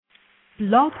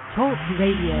Blog Talk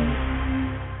Radio.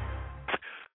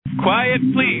 Quiet,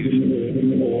 please.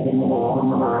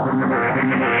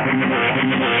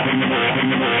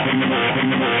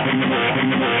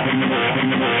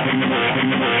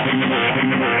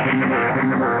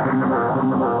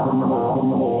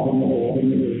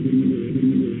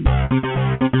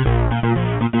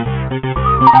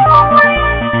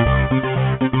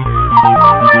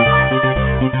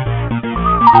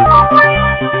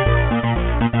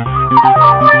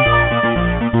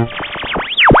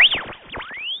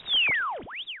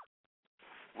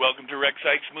 Welcome to Rex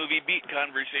Sikes Movie Beat,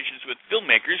 conversations with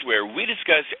filmmakers where we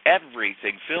discuss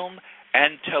everything film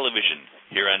and television.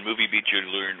 Here on Movie Beat,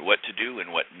 you'll learn what to do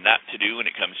and what not to do when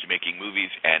it comes to making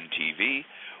movies and TV.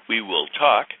 We will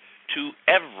talk to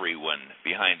everyone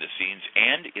behind the scenes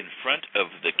and in front of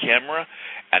the camera,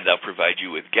 and I'll provide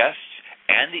you with guests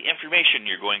and the information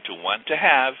you're going to want to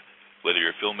have, whether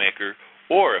you're a filmmaker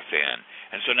or a fan.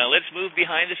 And so now let's move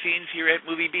behind the scenes here at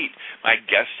Movie Beat. My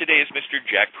guest today is Mr.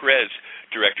 Jack Perez,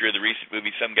 director of the recent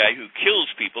movie Some Guy Who Kills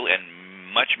People, and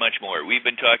much, much more. We've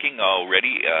been talking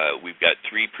already. We've got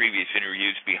 3 previous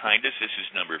interviews behind us. This is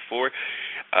number 4.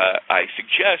 I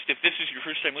suggest, if this is your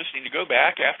first time listening, to go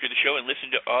back after the show and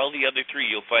listen to all the other 3.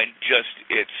 You'll find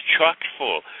it's chock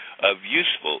full of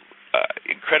useful,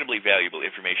 incredibly valuable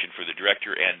information for the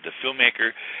director and the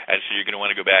filmmaker, and so you're going to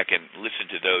want to go back and listen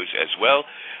to those as well.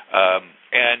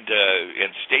 And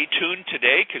stay tuned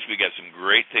today, because we got some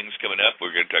great things coming up.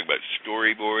 We're going to talk about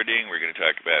storyboarding. We're going to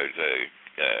talk about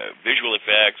visual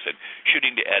effects and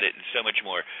shooting to edit and so much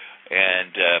more.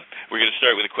 And we're going to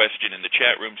start with a question in the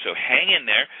chat room, so hang in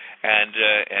there,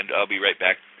 and I'll be right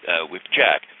back with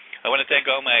Jack. I want to thank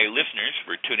all my listeners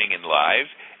for tuning in live,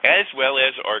 as well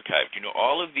as archived. You know,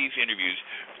 all of these interviews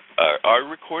are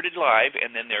recorded live,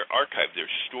 and then they're archived.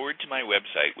 They're stored to my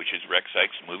website, which is Rex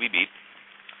Sikes Movie Beat.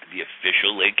 The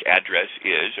official link address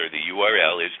is, or the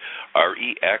URL is,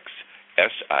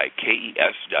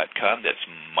 rexsikes.com. That's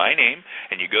my name,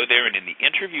 and you go there, and in the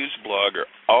interviews blog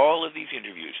are all of these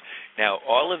interviews. Now,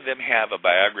 all of them have a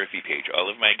biography page.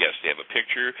 All of my guests, they have a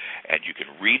picture, and you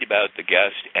can read about the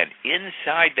guest, and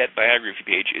inside that biography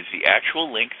page is the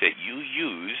actual link that you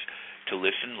use to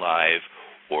listen live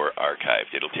or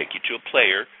archived. It'll take you to a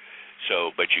player.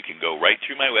 But you can go right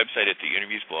through my website at the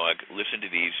interviews blog, listen to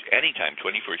these anytime,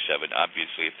 24/7.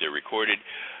 Obviously, if they're recorded,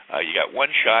 you got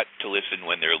one shot to listen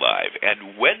when they're live.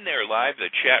 And when they're live, the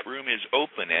chat room is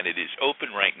open, and it is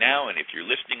open right now. And if you're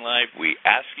listening live, we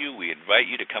invite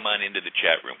you to come on into the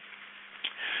chat room.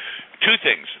 2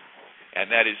 things,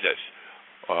 and that is this.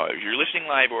 If you're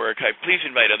listening live or archived, please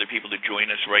invite other people to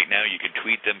join us right now. You can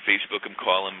tweet them, Facebook them,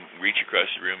 call them, reach across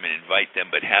the room and invite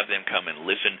them, but have them come and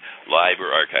listen live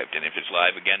or archived. And if it's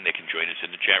live, again, they can join us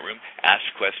in the chat room, ask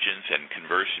questions, and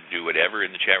converse and do whatever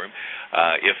in the chat room.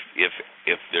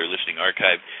 If they're listening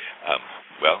archived,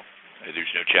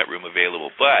 there's no chat room available.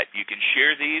 But you can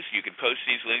share these, you can post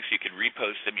these links, you can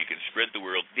repost them, you can spread the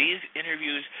word. These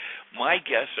interviews, my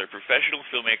guests are professional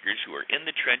filmmakers who are in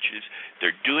the trenches.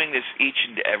 They're doing this each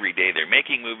and every day. They're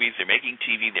making movies, they're making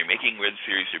TV, they're making web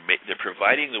series, they're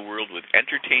providing the world with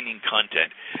entertaining content.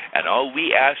 And all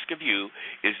we ask of you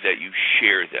is that you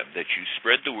share them, that you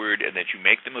spread the word, and that you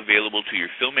make them available to your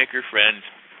filmmaker friends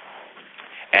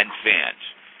and fans.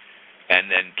 And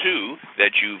then 2,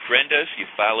 that you friend us, you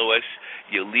follow us,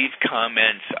 you leave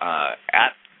comments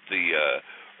at the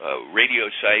radio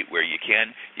site where you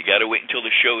can. You got to wait until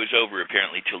the show is over,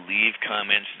 apparently, to leave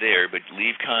comments there, but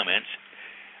leave comments.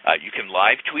 You can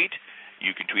live tweet.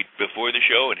 You can tweet before the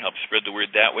show and help spread the word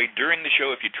that way. During the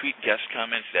show, if you tweet guest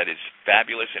comments, that is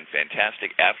fabulous and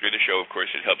fantastic. After the show, of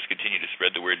course, it helps continue to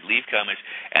spread the word. Leave comments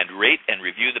and rate and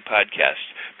review the podcast,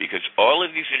 because all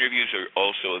of these interviews are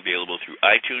also available through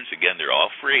iTunes. Again, they're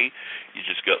all free. You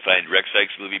just go find Rex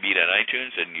Sikes Movie Beat on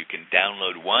iTunes, and you can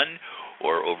download one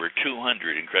or over 200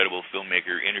 incredible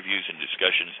filmmaker interviews and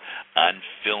discussions on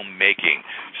filmmaking.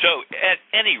 So, at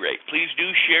any rate, please do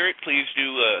share it. Please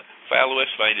do follow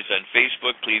us. Find us on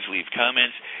Facebook. Please leave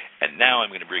comments. And now I'm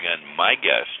going to bring on my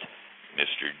guest,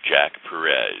 Mr. Jack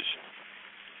Perez.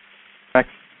 Hi.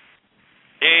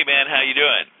 Hey, man. How you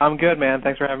doing? I'm good, man.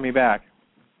 Thanks for having me back.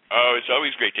 Oh, it's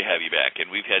always great to have you back,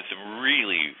 and we've had some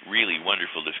really, really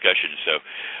wonderful discussions, so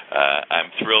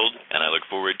I'm thrilled, and I look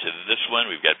forward to this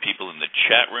one. We've got people in the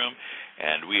chat room,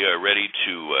 and we are ready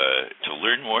to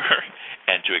learn more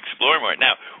and to explore more.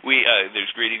 Now, there's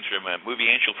greetings from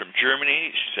Movie Angel from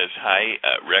Germany. She says, hi,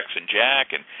 Rex and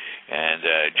Jack, and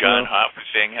John Hoff is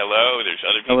saying hello. There's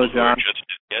other people who are just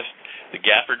guests. The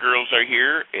Gaffer Girls are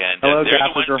here, and hello, they're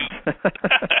Gaffer the ones. Girls.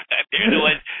 They're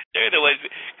the ones.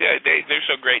 They're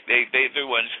are so great. They're the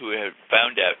ones who have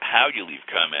found out how you leave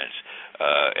comments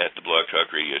at the Blog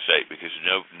Talk Radio site, because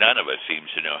none of us seems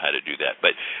to know how to do that.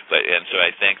 But so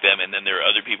I thank them. And then there are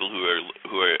other people who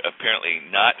are apparently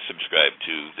not subscribed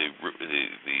to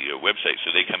the website,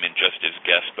 so they come in just as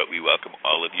guests. But we welcome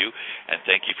all of you, and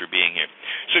thank you for being here.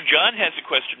 So John has a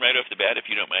question right off the bat, if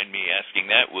you don't mind me asking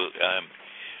that.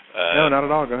 No, not at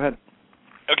all. Go ahead.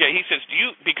 Okay, he says,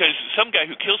 because some guy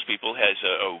who kills people has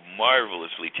a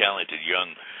marvelously talented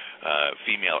young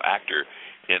female actor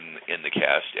in the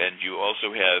cast, and you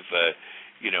also have,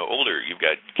 older. You've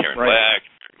got Karen Black,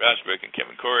 Rosbrook, and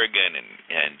Kevin Corrigan,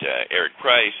 and Eric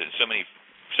Price, and so many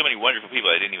wonderful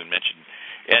people I didn't even mention.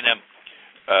 And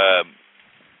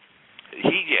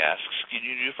he asks, do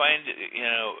you find,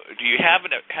 do you have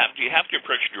to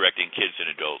approach directing kids and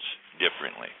adults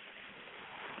differently?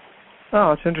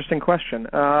 Oh, it's an interesting question.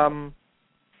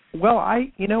 Well,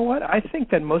 you know what? I think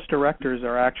that most directors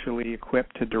are actually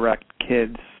equipped to direct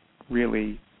kids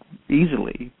really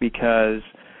easily, because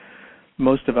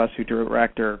most of us who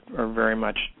direct are very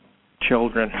much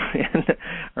children,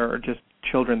 or just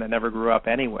children that never grew up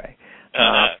anyway.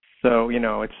 So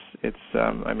it's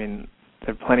I mean,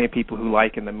 there are plenty of people who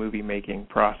like in the movie making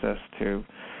process to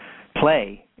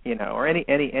play, or any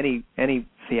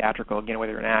theatrical,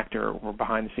 whether you're an actor or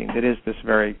behind the scenes. It is this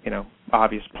very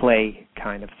obvious play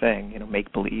kind of thing,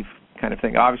 make believe kind of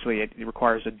thing. Obviously, it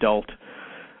requires adult.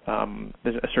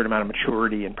 There's a certain amount of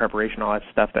maturity and preparation, all that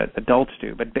stuff that adults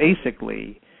do. But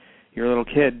basically, you're a little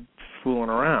kid fooling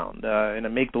around in a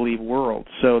make-believe world.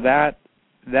 So that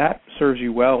serves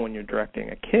you well when you're directing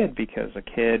a kid, because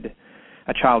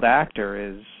a child actor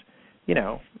is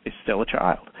still a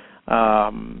child,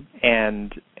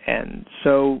 and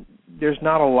so there's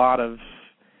not a lot of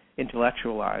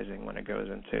intellectualizing when it goes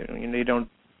into. You don't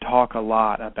talk a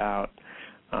lot about.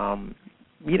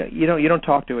 You don't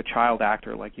talk to a child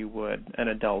actor like you would an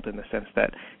adult, in the sense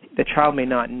that the child may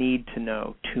not need to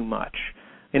know too much.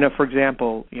 For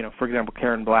example,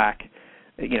 Karen Black,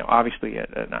 obviously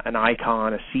an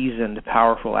icon, a seasoned,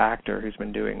 powerful actor who's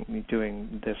been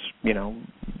doing this,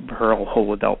 her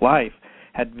whole adult life,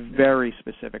 had very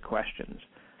specific questions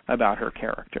about her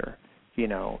character.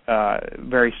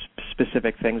 Very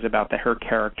specific things about her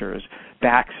character's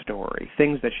backstory,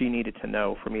 things that she needed to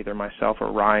know from either myself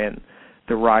or Ryan,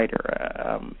 the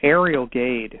writer. Ariel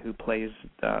Gade, who plays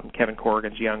Kevin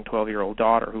Corrigan's young 12-year-old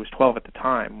daughter, who was 12 at the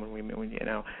time when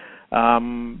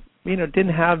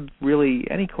didn't have really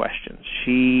any questions.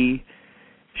 She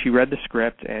read the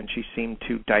script and she seemed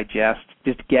to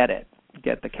just get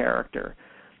the character.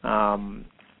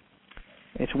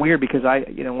 It's weird because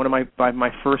one of my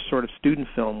first sort of student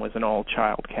film was an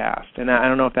all-child cast, and I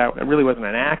don't know if it really wasn't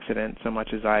an accident so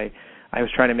much as I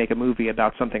was trying to make a movie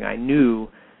about something I knew,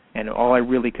 and all I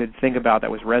really could think about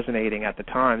that was resonating at the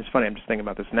time. It's funny, I'm just thinking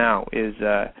about this now.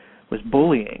 Was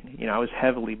bullying. I was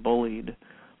heavily bullied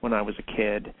when I was a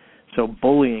kid, so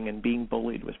bullying and being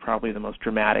bullied was probably one of the most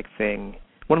dramatic things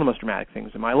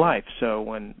in my life. So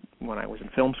when I was in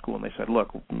film school and they said,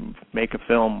 look, make a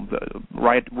film,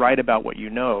 write about what you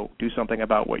know, do something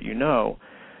about what you know,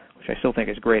 which I still think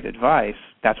is great advice,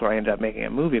 that's what I ended up making a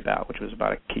movie about, which was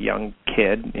about a young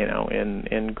kid,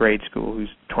 in grade school who's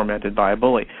tormented by a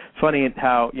bully. Funny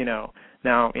how,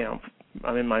 now,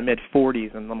 I'm in my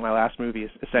mid-40s and my last movie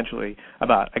is essentially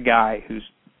about a guy who's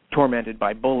tormented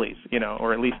by bullies,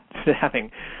 or at least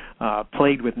having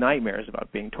plagued with nightmares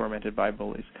about being tormented by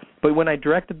bullies. But when I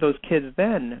directed those kids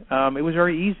then, it was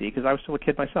very easy because I was still a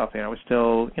kid myself. I was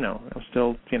still,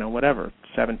 whatever,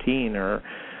 17 or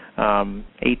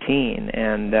 18,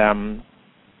 and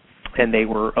they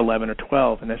were 11 or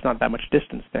 12, and there's not that much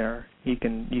distance there. You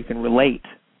can relate,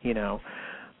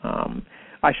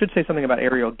 I should say something about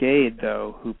Ariel Gade,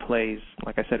 though, who plays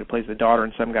the daughter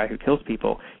in Some Guy Who Kills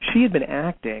People. She had been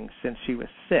acting since she was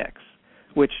 6,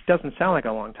 which doesn't sound like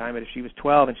a long time, but if she was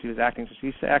 12 and she was acting, so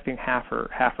she's acting half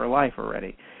her life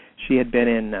already. She had been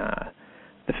in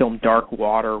the film Dark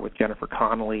Water with Jennifer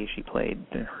Connelly. She played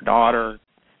her daughter.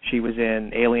 She was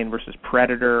in Alien vs.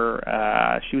 Predator.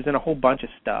 She was in a whole bunch of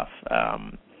stuff.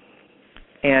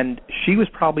 And she was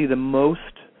probably the most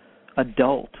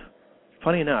adult.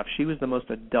 Funny enough, she was the most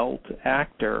adult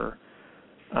actor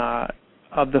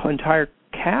of the entire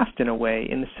cast in a way,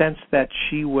 in the sense that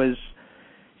she was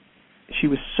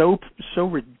so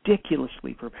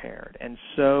ridiculously prepared and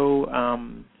so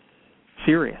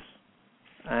serious.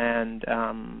 And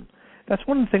that's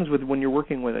one of the things when you're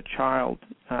working with a child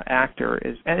actor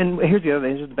is, and here's the other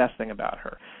thing, this is the best thing about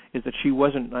her, is that she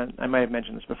wasn't, I might have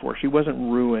mentioned this before, she wasn't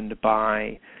ruined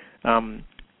by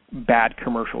bad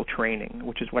commercial training,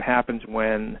 which is what happens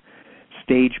when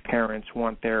stage parents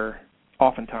want their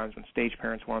oftentimes when stage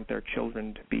parents want their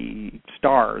children to be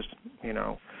stars,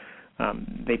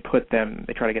 they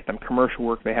try to get them commercial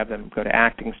work, they have them go to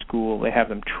acting school, they have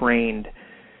them trained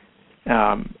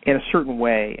in a certain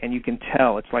way, and you can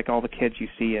tell it's like all the kids you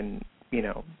see in,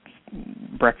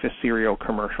 breakfast cereal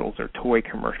commercials or toy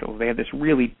commercials. They have this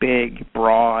really big,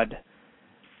 broad,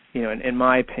 in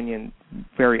my opinion,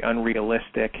 very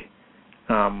unrealistic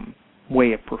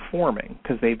way of performing,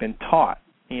 because they've been taught,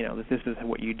 that this is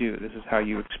what you do, this is how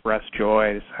you express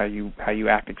joy, this is how you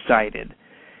act excited,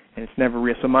 and it's never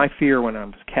real. So my fear when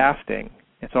I'm casting,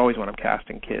 it's always when I'm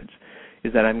casting kids,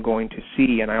 is that I'm going to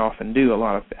see, and I often do, a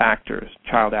lot of actors,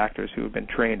 child actors who have been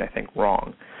trained, I think,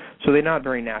 wrong. So they're not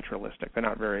very naturalistic, they're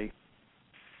not very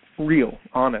real,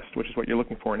 honest, which is what you're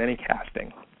looking for in any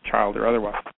casting, child or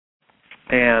otherwise.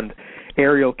 And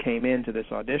Ariel came into this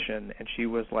audition, and she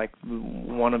was like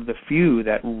one of the few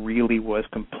that really was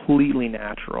completely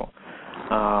natural,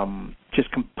 just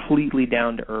completely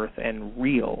down to earth and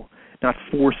real, not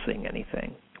forcing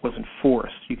anything. It wasn't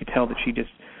forced. You could tell that she just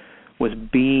was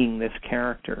being this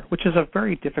character, which is a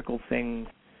very difficult thing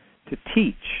to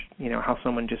teach, how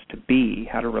someone just to be,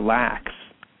 how to relax,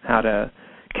 how to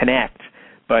connect.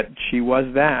 But she was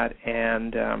that,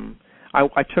 and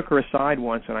I took her aside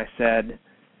once and I said,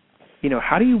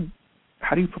 how do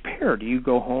you prepare? Do you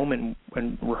go home and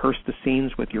rehearse the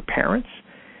scenes with your parents?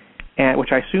 And which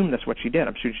I assume that's what she did.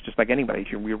 I'm sure she's just like anybody.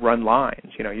 You run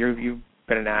lines. You've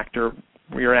been an actor.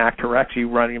 You're an actor, Rex.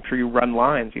 I'm sure you run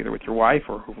lines either with your wife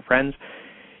or her friends.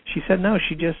 She said no.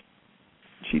 She just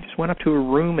went up to her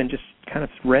room and just kind of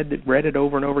read it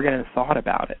over and over again and thought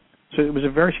about it. So it was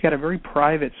she got a very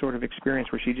private sort of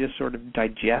experience where she just sort of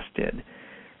digested,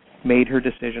 made her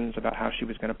decisions about how she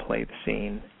was going to play the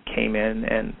scene, came in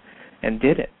and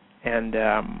did it, and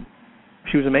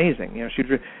she was amazing.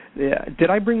 Did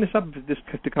I bring this up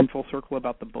to come full circle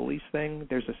about the bullies thing?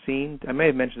 There's a scene, I may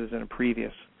have mentioned this in a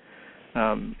previous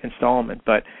installment,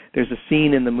 but there's a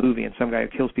scene in the movie, and some guy who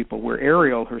kills people, where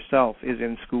Ariel herself is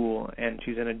in school and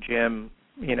she's in a gym,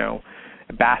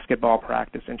 a basketball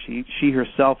practice, and she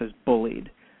herself is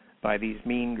bullied by these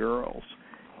mean girls.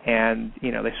 And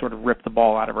they sort of rip the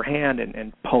ball out of her hand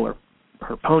and pull her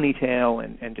ponytail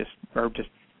and just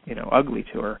ugly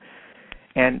to her.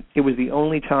 And it was the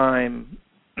only time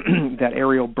that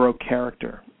Ariel broke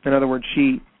character. In other words,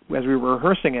 as we were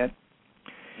rehearsing it,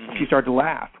 she started to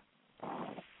laugh,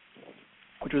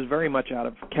 which was very much out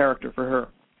of character for her.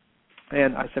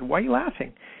 And I said, "Why are you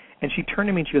laughing?" And she turned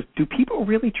to me and she goes, "Do people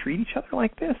really treat each other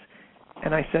like this?"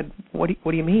 And I said, "What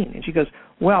do you mean?" And she goes,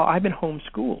 "Well, I've been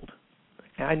homeschooled.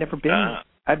 I've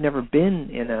never been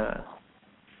in a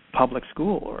public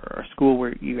school or a school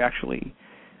where you actually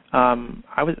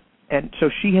and so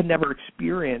she had never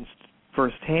experienced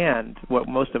firsthand what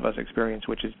most of us experience,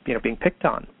 which is being picked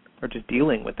on or just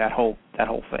dealing with that whole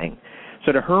thing.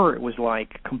 So to her it was like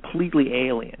completely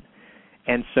alien.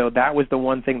 And so that was the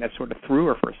one thing that sort of threw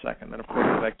her for a second. And of course,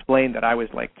 as I explained that I was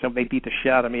like, somebody beat the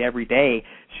shit out of me every day,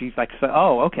 she's like,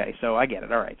 "Oh, okay, so I get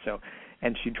it, all right." So,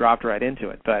 and she dropped right into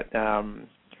it. But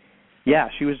yeah,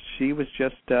 she was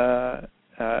just a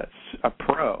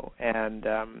pro, and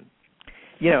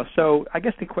so I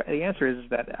guess the answer is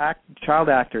that child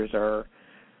actors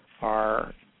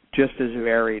are just as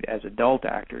varied as adult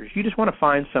actors. You just want to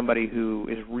find somebody who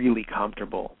is really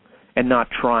comfortable and not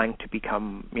trying to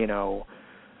become,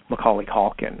 Macaulay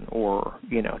Culkin or,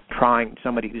 trying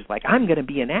somebody who's like, I'm going to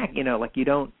be an act,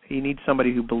 you need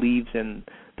somebody who believes in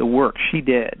the work. She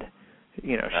did.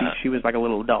 She was like a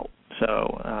little adult.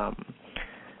 So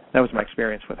that was my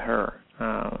experience with her.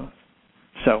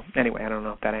 So anyway, I don't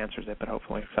know if that answers it, but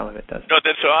hopefully some of it does. No,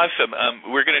 that's awesome.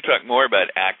 We're going to talk more about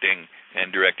acting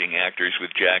and directing actors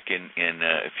with Jack in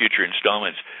future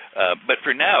installments. But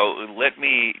for now, let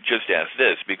me just ask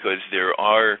this, because there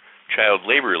are child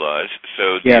labor laws.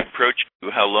 So the approach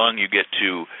to how long you get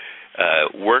to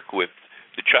work with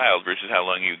the child versus how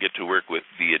long you get to work with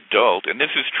the adult, and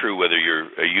this is true whether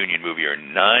you're a union movie or a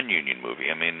non-union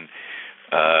movie. I mean,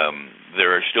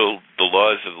 there are still the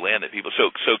laws of the land that people...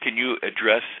 So can you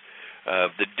address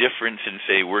the difference in,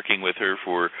 say, working with her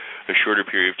for a shorter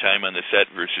period of time on the set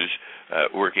versus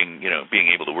working,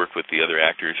 being able to work with the other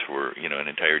actors for, an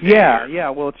entire day? Yeah,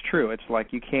 well, it's true. It's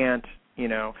like you can't,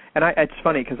 and it's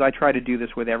funny because I try to do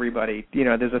this with everybody.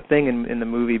 There's a thing in the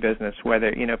movie business,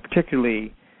 whether,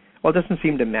 particularly... Well, it doesn't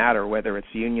seem to matter whether it's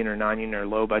union or non-union or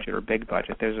low budget or big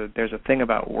budget. There's a thing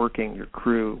about working your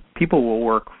crew. People will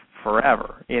work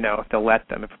forever, if they'll let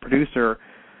them. If a producer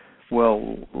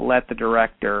will let the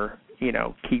director,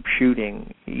 keep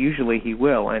shooting, usually he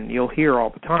will. And you'll hear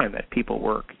all the time that people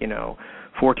work,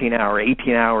 14-hour,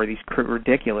 18-hour, these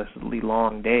ridiculously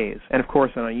long days. And of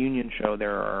course, on a union show,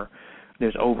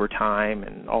 there's overtime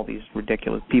and all these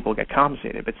ridiculous people get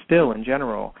compensated. But still, in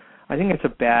general, I think it's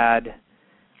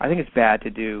bad to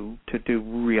do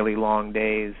really long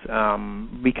days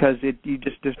because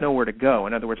there's nowhere to go.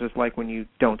 In other words, it's like when you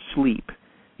don't sleep.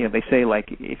 You know, they say like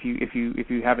if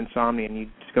you have insomnia and you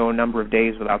just go a number of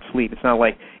days without sleep, it's not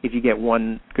like if you get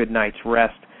one good night's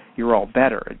rest, you're all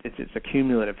better. It's a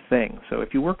cumulative thing. So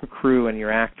if you work a crew and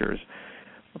your actors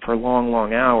for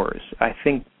long hours, I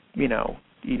think, you know,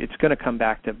 it's going to come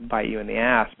back to bite you in the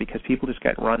ass because people just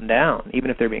get run down,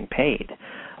 even if they're being paid.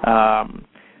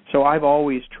 So I've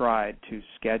always tried to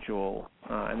schedule,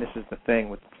 and this is the thing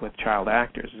with child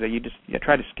actors, is that you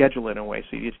try to schedule it in a way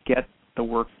so you just get the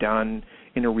work done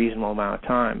in a reasonable amount of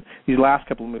time. These last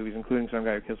couple of movies, including Some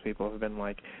Guy Who Kills People, have been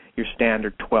like your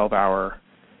standard 12-hour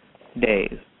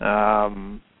days.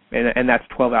 And that's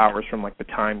 12 hours from like the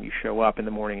time you show up in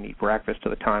the morning and eat breakfast to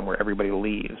the time where everybody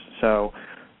leaves. So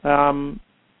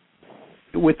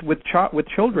with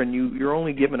children, you're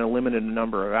only given a limited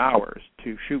number of hours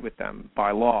to shoot with them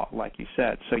by law, like you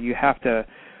said. So you have to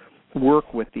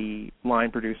work with the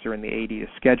line producer and the AD to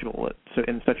schedule it so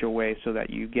in such a way so that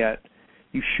you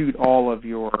shoot all of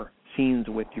your scenes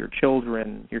with your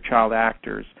children, your child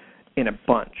actors, in a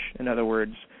bunch. In other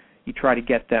words, you try to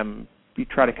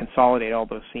consolidate all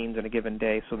those scenes in a given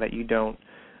day so that you don't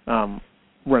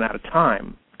run out of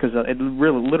time, because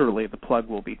literally the plug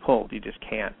will be pulled. You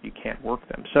can't work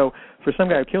them. So for Some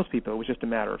Guy Who Kills People, it was just a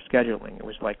matter of scheduling. It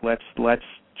was like let's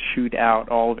shoot out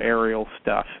all of Ariel's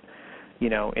stuff, you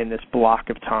know, in this block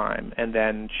of time, and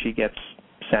then she gets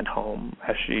sent home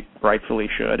as she rightfully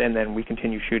should, and then we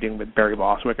continue shooting with Barry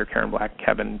Bostwick or Karen Black,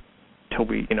 Kevin, till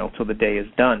the day is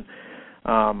done.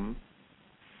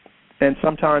 And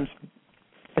sometimes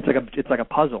it's like a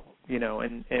puzzle, you know,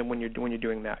 and when you're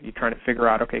doing that, you're trying to figure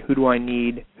out, okay, who do I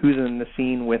need? Who's in the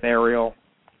scene with Ariel?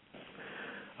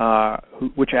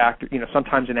 Which actor? You know,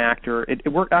 sometimes an actor. It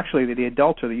worked actually. The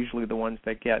adults are usually the ones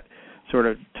that get sort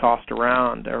of tossed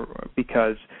around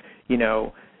because, you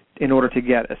know, in order to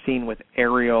get a scene with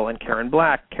Ariel and Karen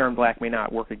Black may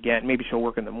not work again. Maybe she'll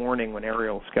work in the morning when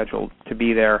Ariel's scheduled to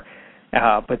be there,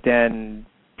 but then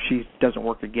she doesn't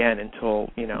work again until,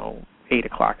 you know, 8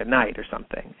 o'clock at night or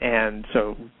something. And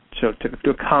so to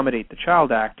accommodate the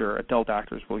child actor, adult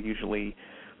actors will usually,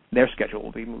 their schedule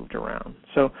will be moved around.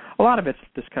 So a lot of it's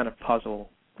this kind of puzzle,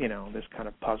 you know, this kind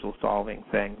of puzzle solving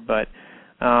thing. But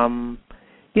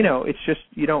you know, it's just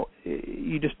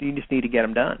you just need to get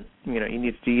them done. You know, you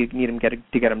need them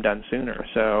to get them done sooner.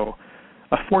 So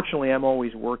fortunately, I'm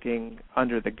always working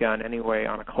under the gun anyway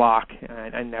on a clock,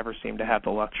 and I never seem to have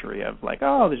the luxury of like,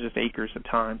 oh, there's just acres of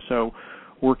time. So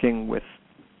working with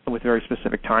very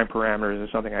specific time parameters is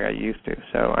something I got used to.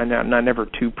 So I'm never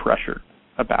too pressured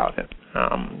about it.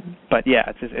 But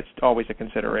yeah, it's always a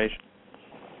consideration.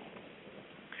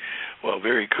 Well,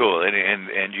 very cool,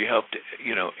 and you helped,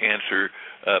 you know, answer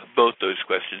both those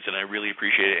questions, and I really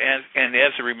appreciate it. And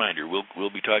as a reminder, we'll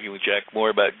be talking with Jack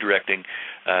more about directing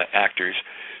actors.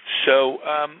 So,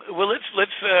 well, let's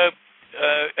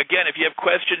again, if you have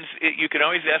questions, you can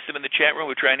always ask them in the chat room.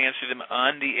 We'll try and answer them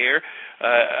on the air.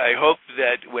 I hope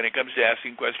that when it comes to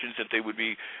asking questions, that they would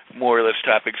be more or less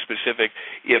topic specific.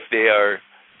 If they are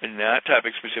not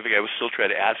topic specific, I will still try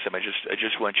to ask them. I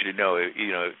just want you to know,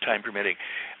 you know, time permitting.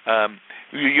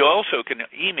 You also can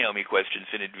email me questions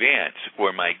in advance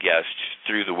for my guests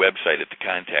through the website at the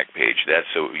contact page. That's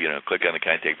so, you know, click on the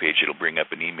contact page, it'll bring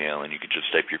up an email, and you can just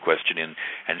type your question in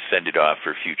and send it off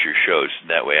for future shows.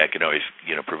 And that way I can always,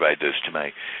 you know, provide those to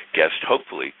my guests,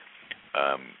 hopefully,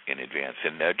 in advance.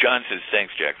 And John says,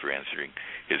 thanks, Jack, for answering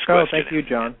his question. Oh, thank you,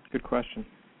 John. Good question.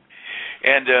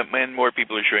 And more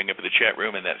people are showing up in the chat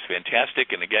room, and that's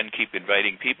fantastic. And again, keep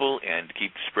inviting people and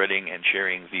keep spreading and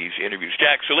sharing these interviews.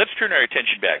 Jack, so let's turn our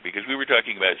attention back, because we were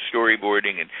talking about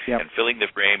storyboarding and filling the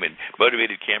frame and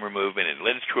motivated camera movement and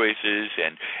lens choices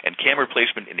and camera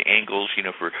placement and angles, you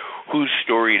know, for whose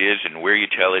story it is and where you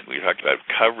tell it. We talked about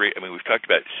coverage. I mean, we've talked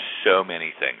about so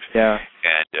many things. Yeah.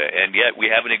 And yet we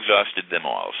haven't exhausted them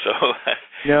all. So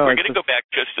we're going to go back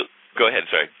just to – go ahead,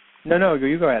 sorry. No,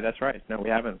 you go ahead. That's right. No,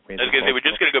 we haven't. I was going to say, we're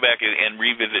just going to go back and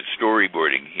revisit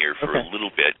storyboarding here for a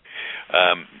little bit,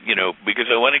 you know, because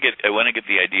I want to get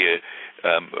the idea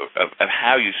of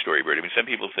how you storyboard. I mean, some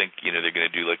people think, you know, they're going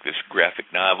to do like this graphic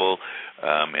novel,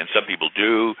 and some people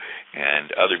do, and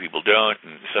other people don't,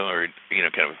 and some are, you know,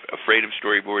 kind of afraid of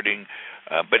storyboarding.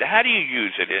 But how do you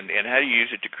use it, and how do you use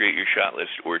it to create your shot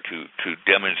list or to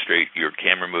demonstrate your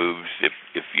camera moves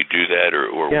if you do that,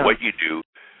 or what you do?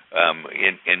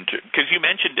 Because you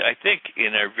mentioned, I think,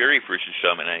 in our very first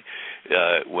installment,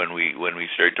 when we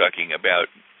started talking about,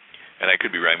 and I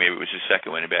could be wrong, maybe it was the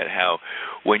second one, about how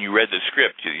when you read the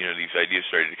script, these ideas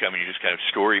started to come, and you just kind of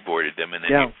storyboarded them, and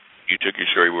then you took your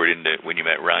storyboard into when you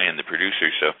met Ryan, the producer.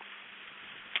 So,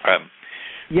 that's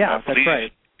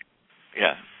right.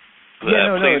 Yeah.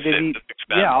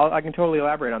 I can totally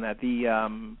elaborate on that. I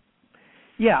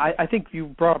think you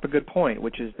brought up a good point,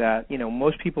 which is that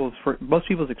most people's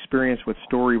experience with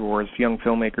storyboards, young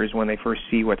filmmakers, when they first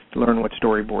learn what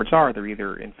storyboards are, they're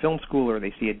either in film school or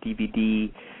they see a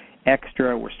DVD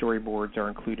extra where storyboards are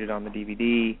included on the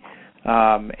DVD,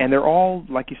 and they're all,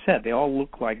 like you said, they all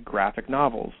look like graphic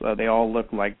novels. They all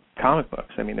look like comic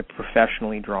books. I mean, they're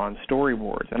professionally drawn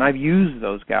storyboards, and I've used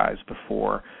those guys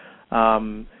before.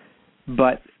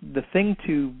 But the thing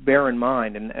to bear in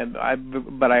mind, I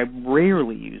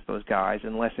rarely use those guys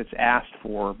unless it's asked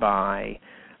for by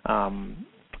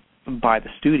the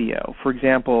studio. For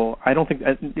example,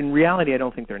 in reality, I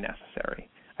don't think they're necessary.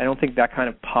 I don't think that kind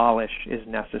of polish is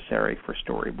necessary for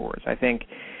storyboards. I think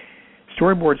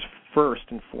storyboards first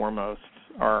and foremost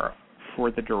are for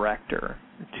the director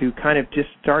to kind of just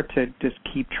start to just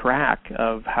keep track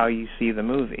of how you see the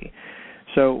movie.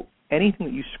 So anything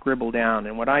that you scribble down,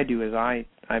 and what I do is I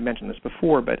mentioned this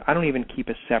before, but I don't even keep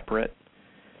a separate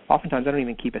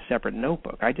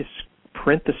notebook. I just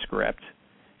print the script,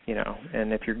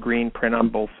 and if you're green, print on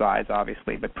both sides,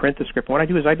 obviously, but print the script. What I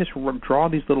do is I just draw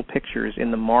these little pictures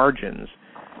in the margins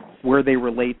where they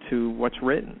relate to what's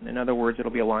written. In other words,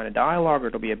 it'll be a line of dialogue or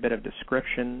it'll be a bit of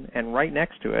description, and right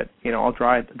next to it, I'll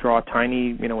draw a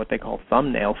tiny, what they call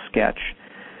thumbnail sketch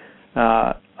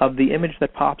of the image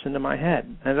that pops into my head.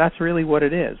 And that's really what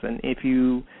it is. And if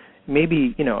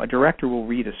a director will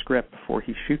read a script before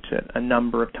he shoots it a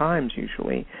number of times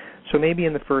usually. So maybe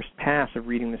in the first pass of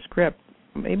reading the script,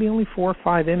 maybe only 4 or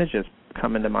 5 images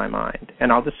come into my mind.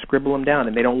 And I'll just scribble them down,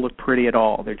 and they don't look pretty at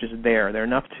all. They're just there. They're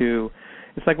enough to...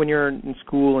 It's like when you're in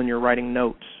school and you're writing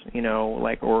notes,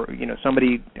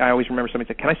 somebody, I always remember somebody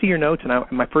said, "Can I see your notes?" And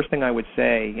my first thing I would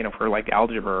say, for like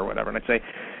algebra or whatever, and I'd say,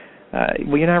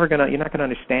 well, you're not gonna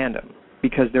understand them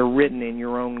because they're written in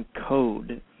your own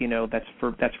code.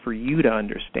 That's for you to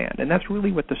understand, and that's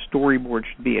really what the storyboard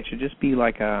should be. It should just be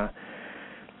like a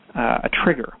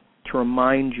trigger to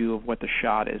remind you of what the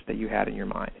shot is that you had in your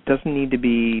mind. It doesn't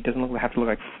have to look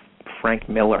like Frank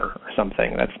Miller or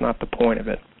something. That's not the point of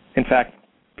it. In fact,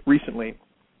 recently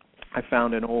I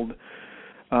found an old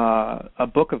a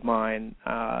book of mine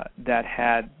that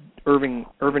had Irving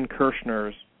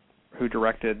Kershner's, who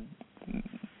directed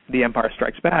The Empire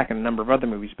Strikes Back and a number of other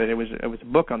movies, but it was a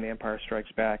book on The Empire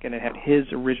Strikes Back, and it had his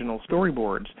original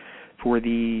storyboards for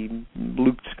the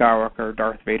Luke Skywalker,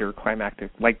 Darth Vader climactic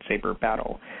lightsaber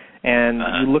battle. And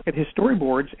you look at his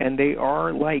storyboards, and they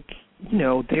are like a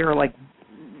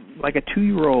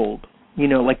 2-year-old.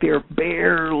 Like they're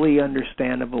barely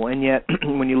understandable, and yet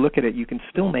when you look at it, you can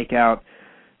still make out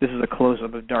this is a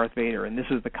close-up of Darth Vader, and this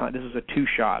is a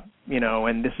 2-shot,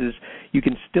 and you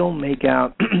can still make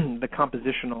out the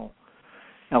compositional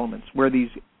elements where these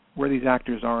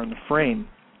actors are in the frame,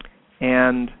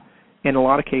 and in a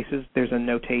lot of cases there's a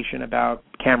notation about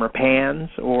camera pans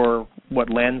or what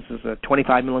lens is a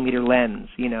 25 millimeter lens,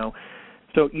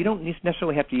 so you don't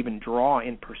necessarily have to even draw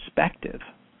in perspective.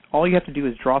 All you have to do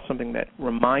is draw something that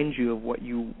reminds you of what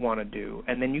you want to do,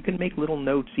 and then you can make little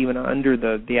notes even under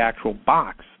the actual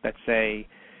box that say,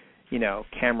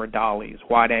 camera dollies,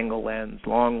 wide-angle lens,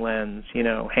 long lens,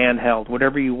 handheld,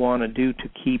 whatever you want to do to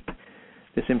get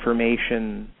this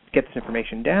information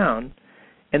down.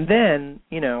 And then,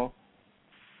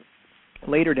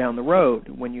 later down the road,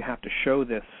 when you have to show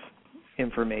this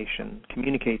information,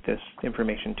 communicate this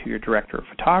information to your director of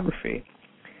photography,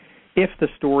 if the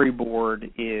storyboard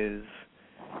is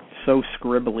so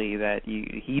scribbly that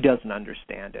he doesn't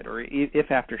understand it, or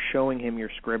if after showing him your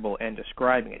scribble and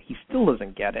describing it, he still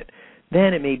doesn't get it,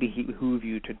 then it may behoove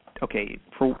you to,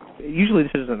 usually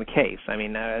this isn't the case. I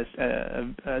mean, a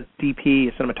DP,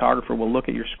 a cinematographer, will look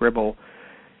at your scribble,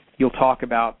 you'll talk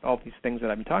about all these things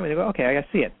that I've been talking about, and they go, okay, I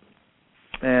see it,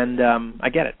 and I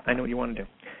get it, I know what you want to do.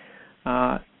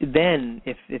 Then,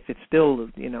 if it's still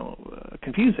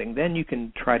confusing, then you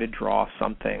can try to draw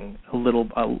something a little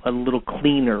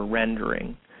cleaner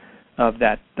rendering of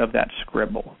that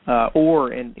scribble,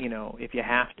 or if you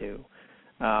have to,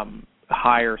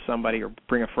 hire somebody or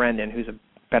bring a friend in who's a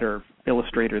better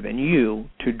illustrator than you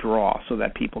to draw so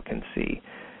that people can see.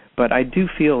 But I do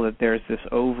feel that there's this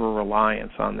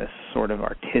over-reliance on this sort of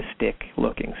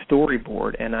artistic-looking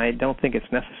storyboard, and I don't think it's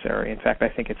necessary. In fact, I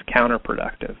think it's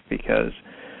counterproductive because,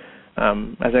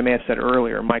 as I may have said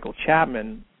earlier, Michael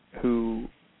Chapman, who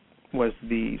was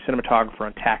the cinematographer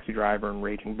on Taxi Driver and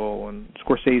Raging Bull, and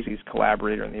Scorsese's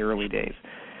collaborator in the early days,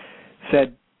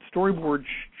 said storyboards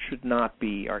should not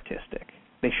be artistic.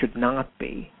 They should not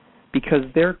be, because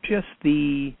they're just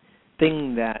the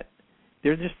thing that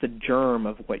they're just the germ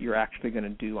of what you're actually going to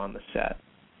do on the set.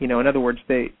 You know, in other words,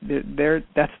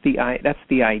 that's the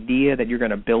idea that you're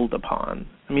going to build upon.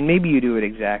 I mean, maybe you do it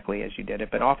exactly as you did it,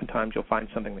 but oftentimes you'll find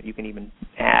something that you can even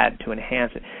add to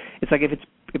enhance it. It's like if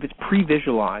it's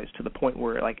pre-visualized to the point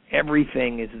where like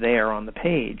everything is there on the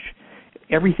page,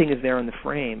 everything is there in the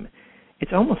frame.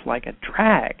 It's almost like a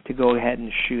drag to go ahead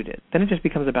and shoot it. Then it just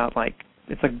becomes about like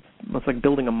it's like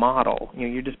building a model. You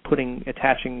know, you're just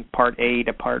attaching part A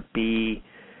to part B.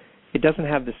 It doesn't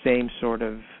have the same sort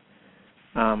of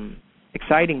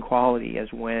exciting quality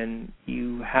as when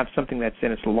you have something that's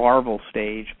in its larval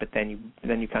stage, but then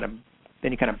you kind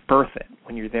of birth it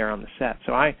when you're there on the set.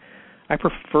 So I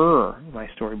prefer my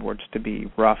storyboards to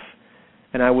be rough,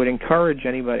 and I would encourage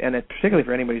anybody, and particularly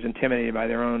for anybody who's intimidated by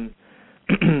their own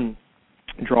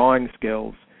drawing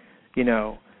skills, you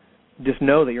know, just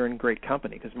know that you're in great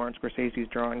company, because Martin Scorsese's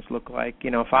drawings look like, you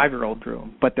know, a 5-year-old drew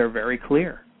them, but they're very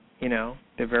clear. You know,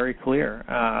 they're very clear.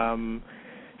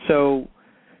 So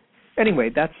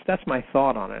anyway, that's my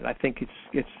thought on it. I think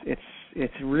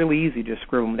it's really easy to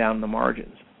screw them down in the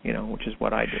margins, you know, which is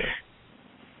what I do.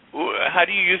 Well, how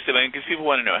do you use them? I mean, because people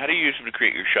want to know, how do you use them to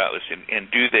create your shot list? And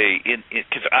do they,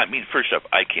 because, I mean, first off,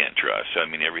 I can't draw, so, I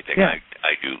mean, everything I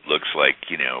do looks like,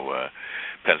 you know,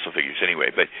 pencil figures anyway.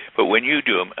 But when you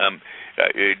do them,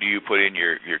 do you put in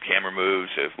your camera moves,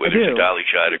 whether it's a dolly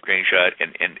shot or crane shot?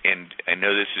 And I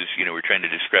know this is, you know, we're trying to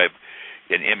describe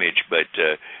an image, but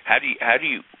how do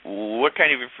you what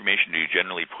kind of information do you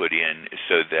generally put in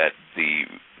so that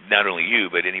not only you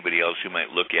but anybody else who might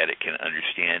look at it can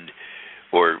understand,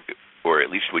 or at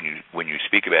least when you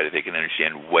speak about it, they can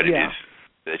understand what it is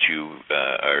that you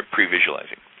are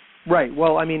pre-visualizing? Right.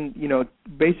 Well, I mean, you know,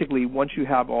 basically once you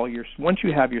have your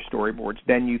storyboards,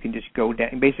 then you can just go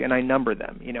down basically, and I number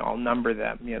them. You know, I'll number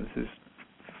them. You know, this is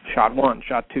shot 1,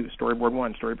 shot 2, storyboard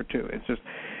 1, storyboard 2. It's just,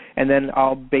 and then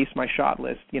I'll base my shot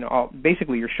list. You know,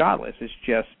 basically your shot list is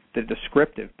just the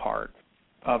descriptive part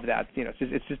of that. You know,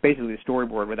 it's just basically the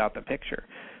storyboard without the picture.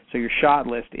 So your shot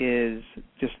list is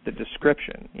just the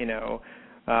description. You know,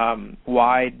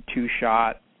 wide,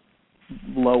 2-shot,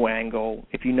 low angle.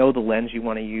 If you know the lens you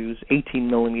want to use, 18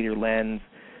 millimeter lens,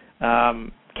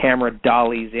 camera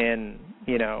dollies in,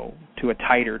 you know, to a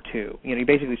tighter 2. You know, you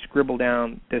basically scribble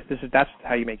down that's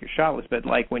how you make your shot list. But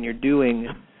like when you're doing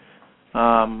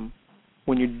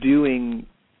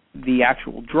the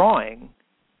actual drawing,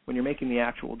 when you're making the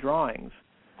actual drawings,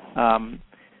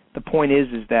 the point is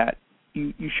that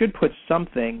you should put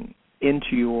something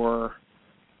into your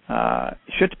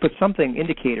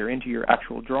indicator into your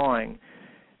actual drawing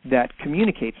that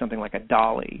communicates something like a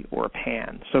dolly or a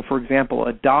pan. So, for example,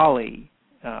 a dolly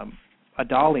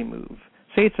move.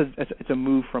 Say it's a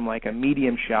move from like a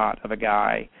medium shot of a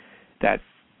guy that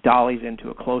dollies into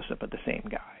a close-up of the same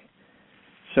guy.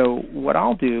 So what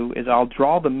I'll do is I'll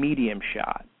draw the medium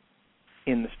shot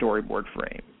in the storyboard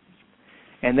frame,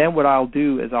 and then what I'll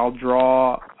do is I'll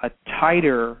draw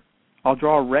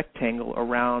a rectangle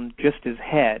around just his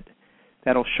head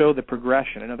that'll show the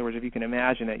progression. In other words, if you can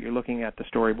imagine it, you're looking at the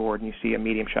storyboard and you see a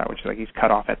medium shot, which is like he's cut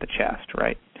off at the chest,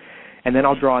 right? And then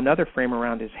I'll draw another frame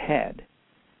around his head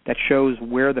that shows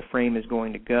where the frame is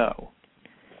going to go.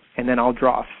 And then I'll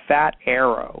draw a fat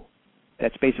arrow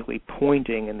that's basically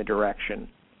pointing in the direction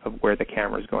of where the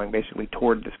camera is going, basically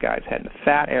toward this guy's head. And the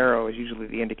fat arrow is usually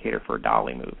the indicator for a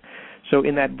dolly move. So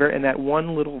in that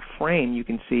one little frame, you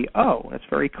can see, oh, that's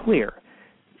very clear.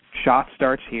 Shot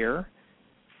starts here.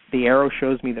 The arrow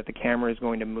shows me that the camera is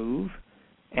going to move,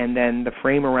 and then the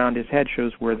frame around his head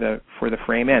shows where the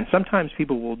frame ends. Sometimes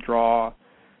people will draw,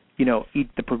 you know,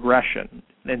 the progression,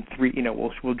 and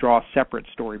we'll draw a separate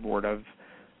storyboard of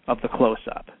the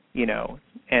close-up, you know,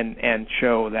 and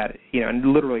show that, you know, and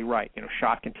literally write, you know,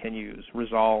 shot continues,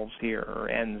 resolves here, or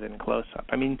ends in close-up.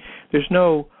 I mean, there's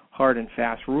no hard and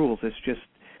fast rules. It's just,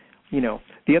 you know,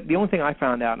 the only thing I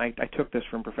found out, and I took this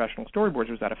from professional storyboards,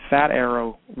 was that a fat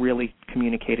arrow really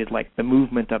communicated like the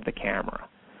movement of the camera,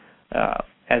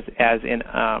 as in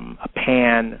a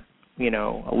pan, you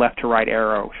know, a left to right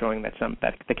arrow showing that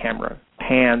the camera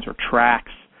pans or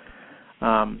tracks,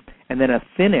 and then a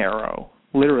thin arrow,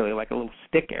 literally like a little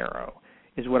stick arrow,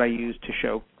 is what I use to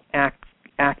show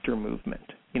actor movement.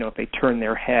 You know, if they turn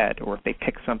their head or if they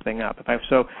pick something up.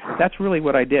 So that's really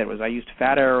what I did, was I used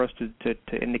fat arrows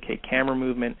to indicate camera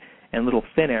movement and little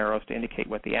thin arrows to indicate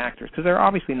what the actors, because they're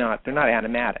not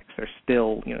animatics. They're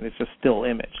still, you know, it's a still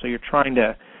image. So you're trying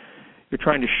to,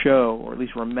 trying to show, or at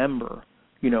least remember,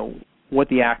 what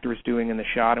the actor is doing in the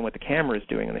shot and what the camera is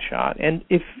doing in the shot. And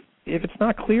if it's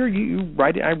not clear,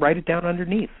 I write it down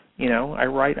underneath. I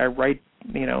write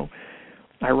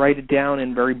it down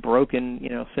in very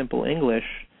broken, simple English.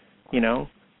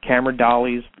 Camera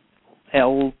dollies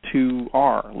L to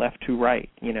R, left to right.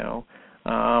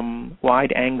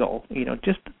 Wide angle.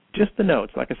 Just the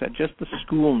notes. Like I said, just the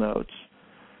school notes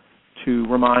to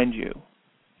remind you,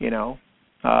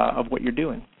 of what you're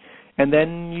doing. And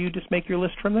then you just make your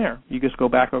list from there. You just go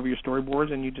back over your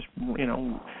storyboards and you just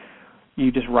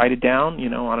write it down,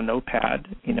 on a notepad,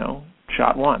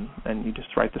 shot one, and you just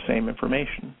write the same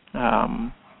information.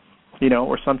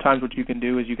 Or sometimes what you can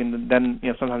do is you can then,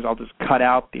 sometimes I'll just cut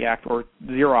out the act or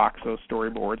Xerox those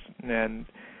storyboards and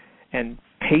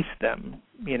paste them,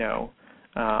 so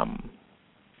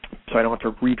I don't have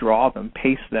to redraw them,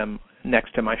 paste them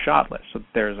next to my shot list. So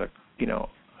there's a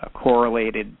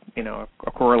correlating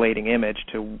image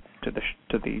to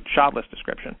the shot list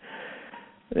description.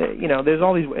 There's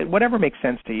all these, whatever makes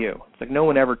sense to you. It's like no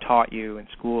one ever taught you in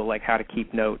school like how to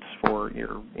keep notes for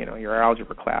your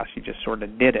algebra class. You just sort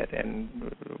of did it, and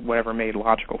whatever made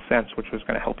logical sense, which was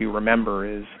going to help you remember,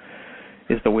 is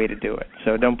the way to do it.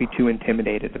 So don't be too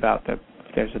intimidated about that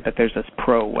there's this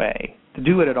pro way. To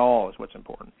do it at all is what's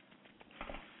important.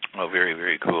 Oh, very,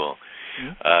 very cool.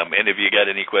 Mm-hmm. And if you got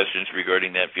any questions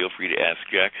regarding that, feel free to ask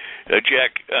Jack.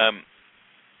 Jack,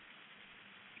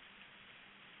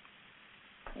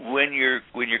 when you're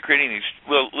creating these,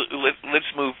 well, let's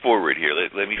move forward here.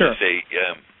 Let me just say,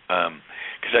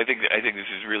 because I think this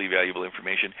is really valuable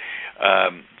information.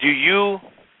 Do you,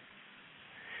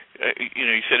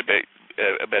 you said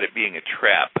about it being a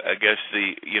trap. I guess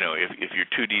if you're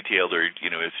too detailed or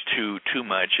it's too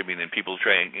much, then people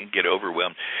try and get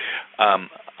overwhelmed.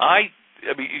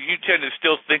 You tend to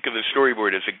still think of the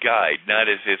storyboard as a guide, not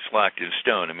as it's locked in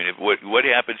stone. What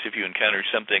happens if you encounter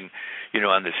something,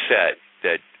 on the set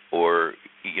that, or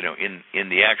in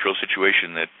the actual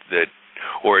situation that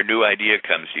or a new idea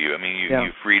comes to you?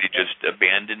 You're free to just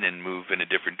abandon and move in a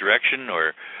different direction,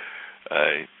 or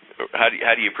how do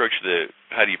you approach it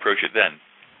then?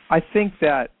 I think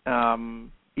that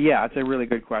it's a really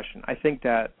good question. I think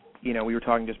that we were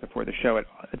talking just before the show.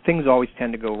 Things always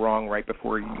tend to go wrong right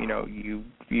before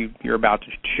you're about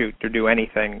to shoot or do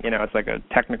anything. It's like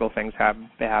technical things happen.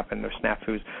 There's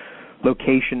snafus.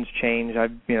 Locations change.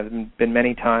 I've been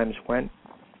many times when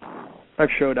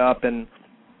I've showed up and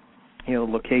the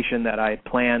location that I had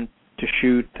planned to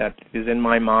shoot that is in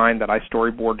my mind that I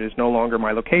storyboarded is no longer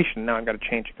my location. Now I've got to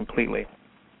change it completely.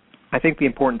 I think the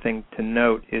important thing to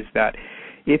note is that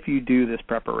if you do this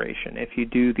preparation, if you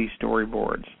do these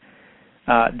storyboards,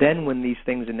 then when these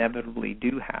things inevitably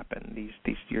do happen, these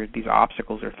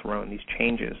obstacles are thrown, these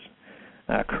changes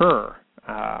occur,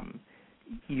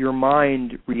 your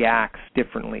mind reacts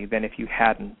differently than if you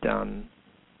hadn't done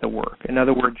the work. In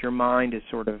other words, your mind is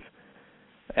sort of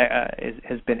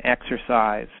has been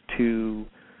exercised to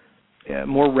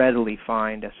more readily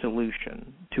find a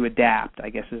solution, to adapt, I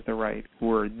guess is the right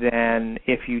word, than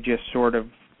if you just sort of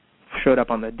showed up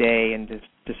on the day and just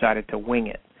decided to wing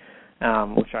it,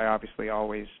 which I obviously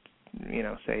always,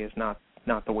 say is not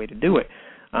the way to do it.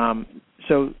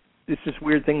 So it's this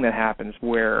weird thing that happens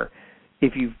where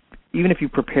even if you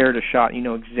prepared a shot,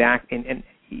 exact, and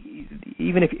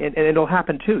even if, and it'll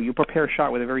happen too, you prepare a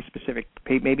shot with a very specific,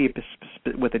 maybe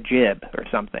with a jib or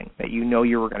something that you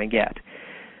were going to get.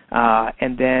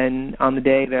 And then on the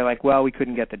day, they're like, well, we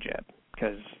couldn't get the jib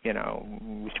because,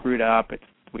 we screwed up,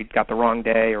 we got the wrong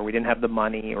day, or we didn't have the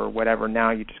money, or whatever.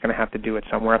 Now you're just going to have to do it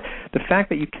somewhere else. The fact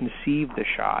that you conceived the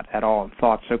shot at all and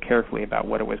thought so carefully about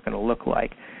what it was going to look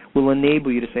like will enable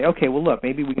you to say, okay, well, look,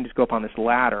 maybe we can just go up on this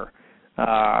ladder,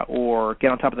 or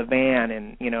get on top of the van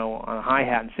and, on a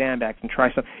hi-hat and sandbags and try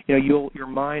some. Your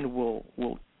mind will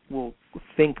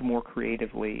think more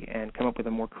creatively and come up with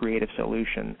a more creative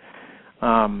solution.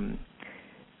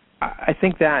 I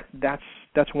think that's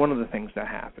one of the things that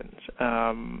happens.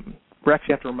 Rex,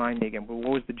 you have to remind me again. What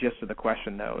was the gist of the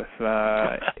question, though?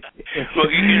 Well, it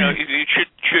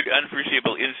should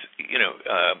unforeseeable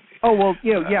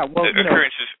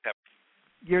occurrences happen.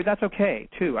 That's okay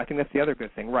too. I think that's the other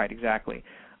good thing. Right, exactly.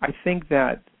 I think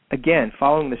that again,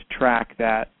 following this track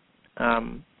that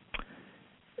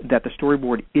that the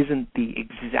storyboard isn't the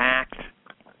exact,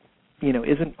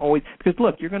 isn't always, because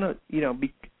look, you're gonna,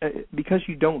 because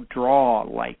you don't draw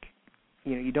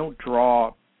you don't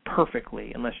draw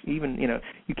perfectly unless even,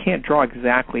 you can't draw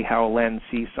exactly how a lens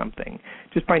sees something.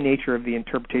 Just by nature of the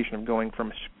interpretation of going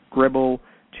from scribble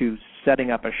to setting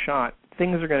up a shot,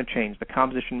 things are going to change. The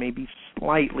composition may be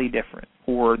slightly different,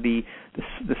 or the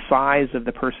size of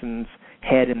the person's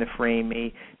head in the frame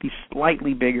may be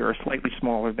slightly bigger or slightly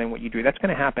smaller than what you do. That's going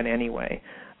to happen anyway.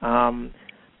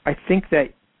 I think that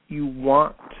you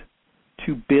want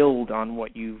to build on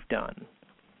what you've done.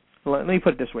 Let me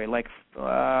put it this way,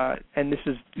 and this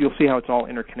is, you'll see how it's all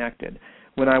interconnected.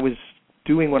 When I was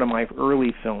doing one of my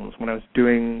early films, when I was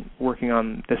working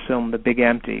on this film, The Big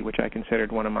Empty, which I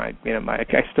considered one of I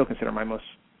still consider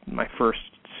my first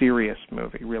serious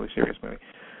movie, really serious movie,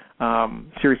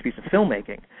 serious piece of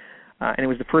filmmaking. And it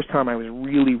was the first time I was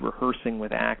really rehearsing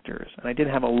with actors. And I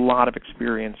didn't have a lot of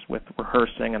experience with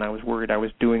rehearsing, and I was worried I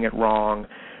was doing it wrong.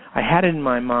 I had it in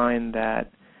my mind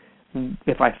that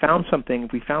if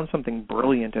we found something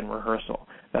brilliant in rehearsal,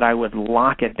 that I would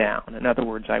lock it down. In other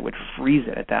words, I would freeze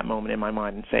it at that moment in my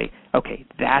mind and say, okay,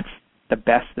 that's the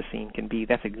best the scene can be.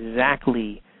 That's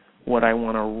exactly what I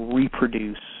want to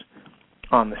reproduce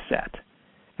on the set.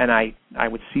 And I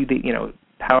would see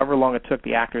however long it took,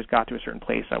 the actors got to a certain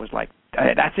place, I was like,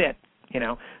 that's it,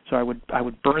 So I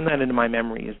would burn that into my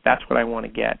memory as that's what I want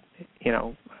to get,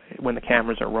 when the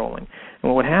cameras are rolling. And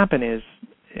what would happen is,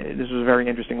 this was a very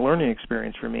interesting learning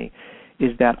experience for me,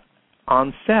 is that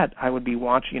on set I would be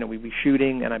watching, we'd be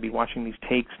shooting, and I'd be watching these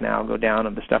takes now go down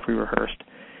of the stuff we rehearsed,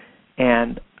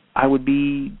 and I wouldn't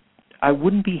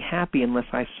be happy unless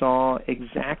I saw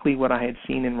exactly what I had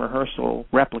seen in rehearsal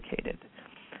replicated,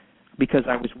 because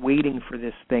I was waiting for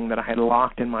this thing that I had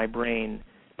locked in my brain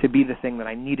to be the thing that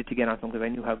I needed to get on film because I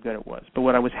knew how good it was. But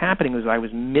what was happening was I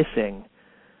was missing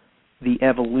the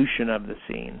evolution of the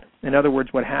scene. In other words,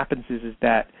 what happens is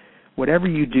that whatever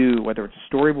you do, whether it's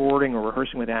storyboarding or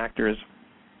rehearsing with actors,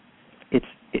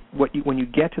 when you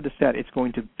get to the set, it's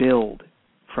going to build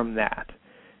from that.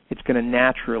 It's going to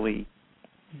naturally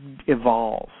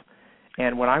evolve.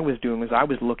 And what I was doing was I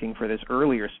was looking for this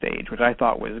earlier stage, which I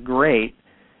thought was great,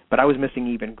 but I was missing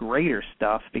even greater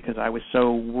stuff because I was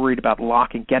so worried about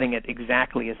getting it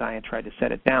exactly as I had tried to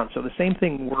set it down. So the same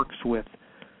thing works with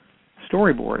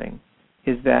storyboarding,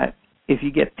 is that if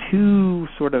you get too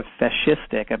sort of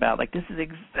fascistic about, this is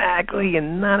exactly,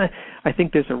 and I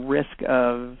think there's a risk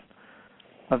of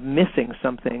missing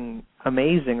something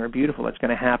amazing or beautiful that's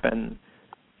going to happen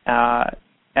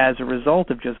as a result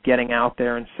of just getting out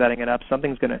there and setting it up.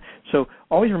 Something's going to. So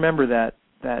always remember that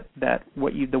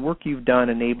the work you've done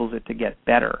enables it to get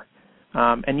better,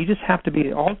 and you just have to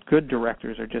be. All good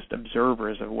directors are just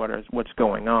observers of what's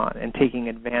going on and taking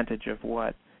advantage of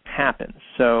what happens.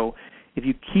 So if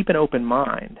you keep an open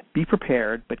mind, be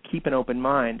prepared, but keep an open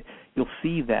mind, you'll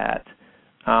see that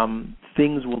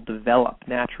things will develop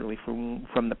naturally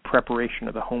from the preparation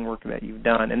of the homework that you've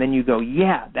done, and then you go,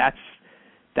 yeah, that's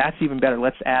even better.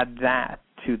 Let's add that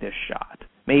to this shot.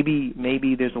 Maybe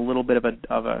there's a little bit of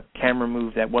a camera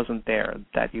move that wasn't there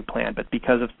that you planned, but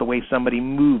because of the way somebody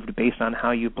moved based on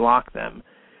how you blocked them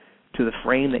to the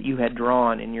frame that you had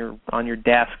drawn on your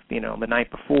desk, the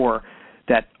night before,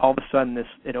 that all of a sudden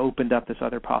it opened up this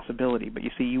other possibility. But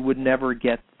you see, you would never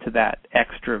get to that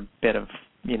extra bit of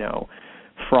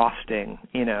frosting,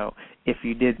 if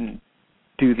you didn't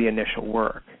do the initial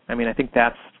work. I mean, I think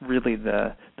that's really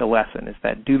the lesson, is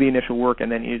that do the initial work,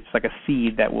 and then it's like a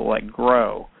seed that will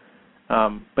grow.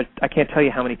 But I can't tell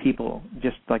you how many people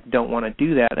just don't want to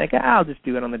do that. I'll just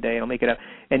do it on the day, I'll make it up.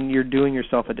 And you're doing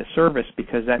yourself a disservice,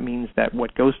 because that means that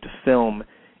what goes to film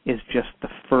is just the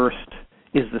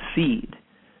seed,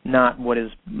 not what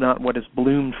is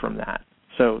bloomed from that.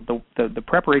 So the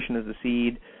preparation is the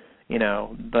seed,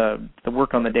 the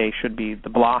work on the day should be the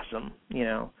blossom,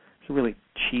 It's a really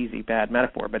cheesy, bad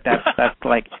metaphor, but that's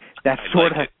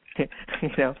sort of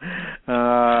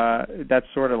that's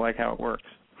sort of like how it works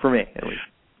for me, at least.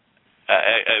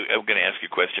 I'm going to ask you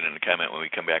a question and a comment when we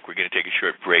come back. We're going to take a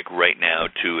short break right now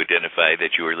to identify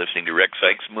that you are listening to Rex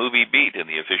Sikes Movie Beat, and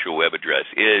the official web address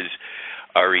is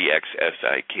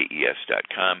REXSIKES.com.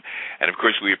 And, of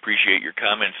course, we appreciate your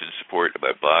comments and support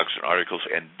about blogs and articles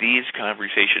and these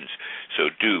conversations.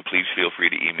 So please feel free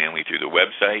to email me through the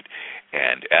website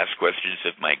and ask questions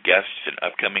of my guests and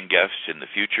upcoming guests in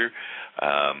the future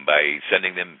by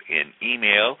sending them in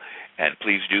email. And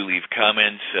please do leave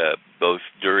comments both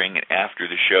during and after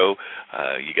the show.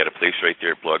 You got a place right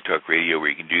there at Blog Talk Radio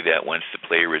where you can do that. Once the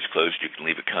player is closed, you can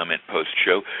leave a comment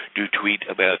post-show. Do tweet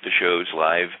about the shows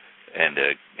live and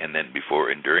then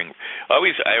before and during. I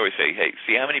always say, hey,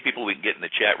 see how many people we can get in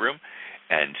the chat room,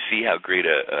 and see how great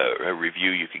a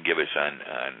review you can give us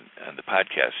on the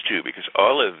podcast, too, because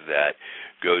all of that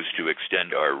goes to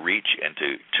extend our reach and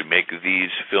to make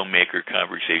these filmmaker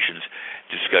conversations,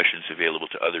 discussions available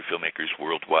to other filmmakers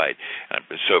worldwide. And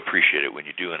I so appreciate it when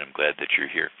you do, and I'm glad that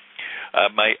you're here.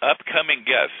 My upcoming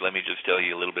guests, let me just tell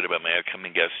you a little bit about my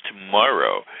upcoming guests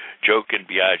tomorrow. Joke and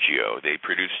Biagio, they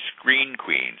produce Screen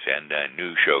Queens and a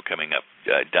new show coming up,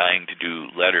 Dying to Do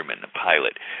Letterman, a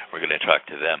pilot. We're going to talk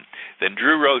to them. Then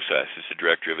Drew Rosas is the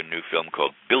director of a new film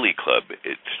called Billy Club.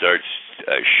 It starts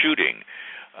shooting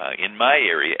in my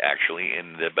area, actually,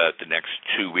 in about the next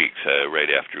 2 weeks, right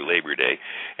after Labor Day,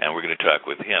 and we're going to talk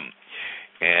with him.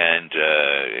 And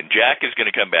Jack is going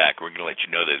to come back. We're going to let you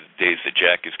know the days that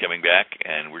Jack is coming back,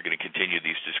 and we're going to continue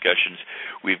these discussions.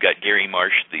 We've got Gary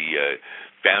Marsh, the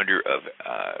founder of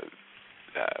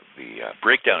the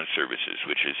Breakdown Services,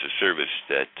 which is a service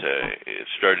that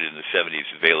started in the 70s,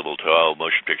 available to all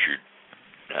motion picture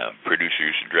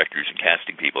producers and directors and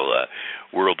casting people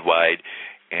worldwide.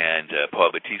 And Paul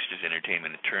Batista's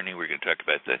entertainment attorney. We're going to talk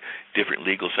about the different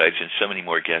legal sides and so many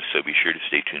more guests, so be sure to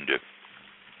stay tuned to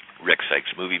Rex Sikes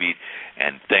Movie Beat,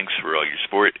 and thanks for all your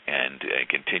support, and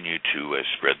continue to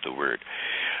spread the word.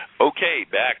 Okay,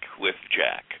 back with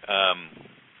Jack.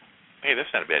 Hey,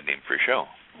 that's not a bad name for a show.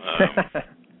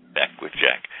 Back with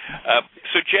Jack.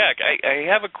 So, Jack, I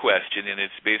have a question, and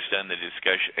it's based on the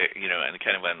discussion, and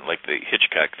kind of on like the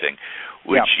Hitchcock thing,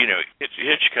 which,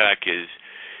 Hitchcock is,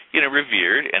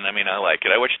 revered, and I mean, I like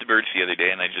it. I watched The Birds the other day,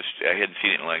 and I hadn't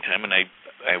seen it in a long time, and I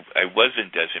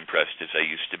wasn't as impressed as I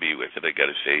used to be with it, I got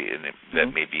to say, and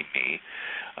that may be me.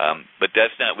 But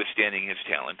that's notwithstanding his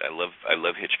talent. I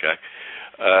love Hitchcock.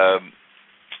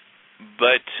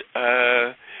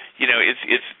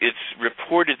 It's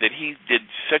reported that he did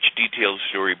such detailed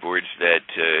storyboards that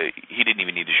he didn't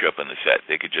even need to show up on the set.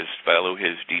 They could just follow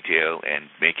his detail and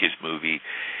make his movie,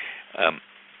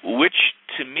 which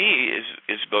to me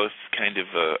is both kind of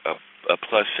a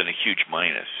plus and a huge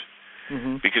minus.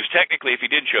 Mm-hmm. Because technically, if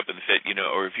you didn't show up on the set,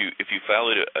 or if you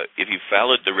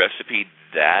followed the recipe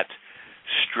that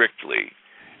strictly,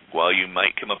 while you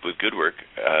might come up with good work,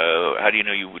 how do you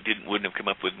know you wouldn't have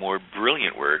come up with more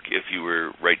brilliant work if you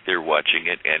were right there watching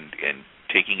it and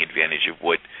taking advantage of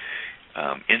what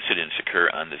incidents occur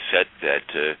on the set that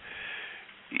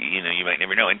you might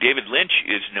never know. And David Lynch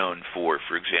is known for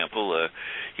example,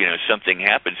 something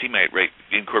happens, he might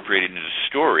incorporate it into the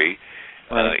story.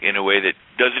 In a way that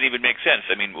doesn't even make sense.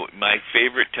 I mean, my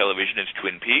favorite television is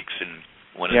Twin Peaks, and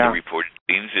one of the reported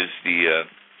scenes is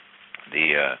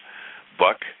the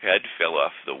buck head fell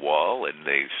off the wall, and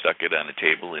they stuck it on a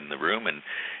table in the room and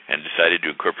decided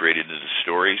to incorporate it into the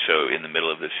story. So in the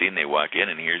middle of the scene, they walk in,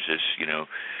 and here's this,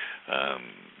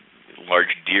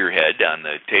 large deer head on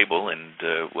the table, and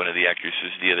one of the actors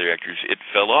says to the other actors, "It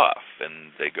fell off,"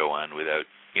 and they go on without.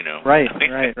 Right,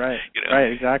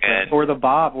 exactly. And, or the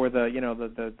Bob, or the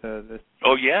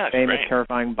famous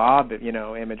terrifying Bob,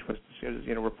 image was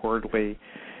reportedly,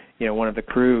 one of the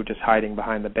crew just hiding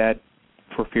behind the bed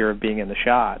for fear of being in the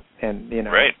shot, and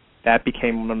that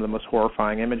became one of the most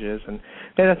horrifying images, and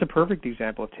that's a perfect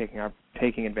example of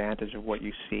taking advantage of what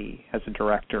you see as a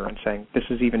director and saying, this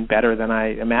is even better than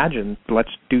I imagined.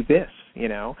 Let's do this,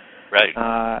 Right.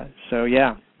 So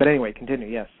yeah. But anyway, continue.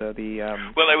 Yes. So the.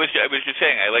 Well, I was just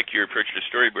saying I like your approach to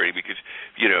storyboarding because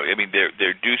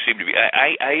there do seem to be.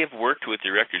 I have worked with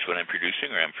directors when I'm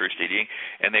producing or I'm first ADing,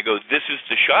 and they go, "This is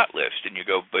the shot list," and you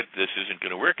go, "But this isn't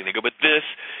going to work," and they go, "But this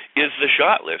is the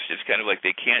shot list." It's kind of like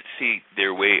they can't see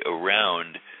their way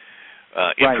around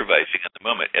improvising at the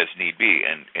moment as need be,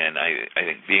 and I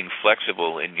think being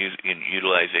flexible in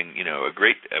utilizing a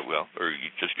great or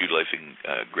just utilizing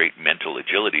great mental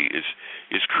agility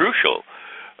is crucial.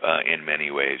 In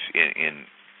many ways, and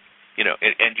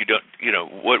you don't,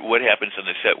 what happens on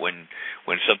the set when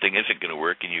something isn't going to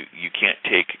work, and you can't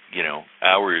take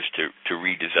hours to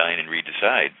redesign and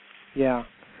redecide. Yeah,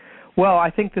 well,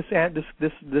 I think this is.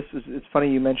 It's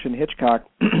funny you mentioned Hitchcock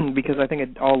because I think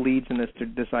it all leads in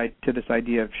to this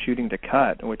idea of shooting to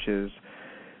cut, which is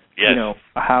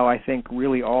how I think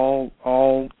really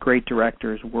all great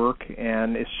directors work,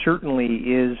 and it certainly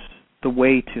is the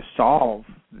way to solve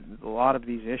a lot of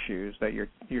these issues that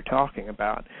you're talking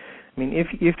about. I mean,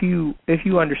 if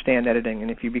you understand editing and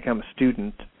if you become a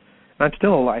student, and I'm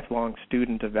still a lifelong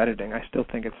student of editing, I still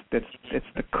think it's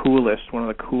the coolest, one of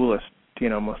the coolest,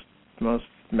 most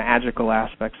magical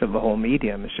aspects of the whole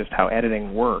medium is just how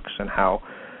editing works and how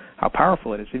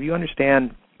powerful it is. If you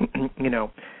understand,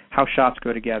 how shots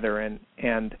go together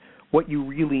and what you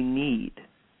really need.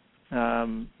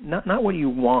 Not what you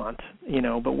want,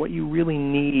 but what you really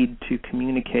need to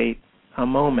communicate a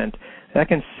moment, that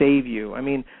can save you. I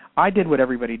mean, I did what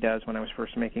everybody does when I was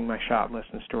first making my shot list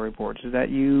and storyboards, is that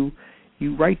you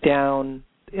write down,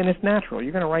 and it's natural,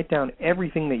 you're going to write down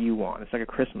everything that you want. It's like a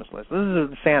Christmas list. This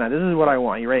is Santa, this is what I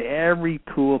want. You write every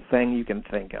cool thing you can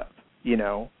think of,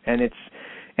 and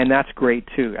And that's great,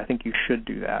 too. I think you should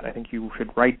do that. I think you should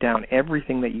write down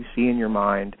everything that you see in your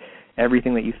mind,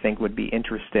 everything that you think would be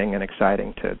interesting and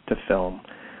exciting to film.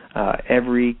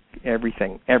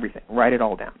 Everything. Write it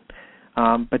all down.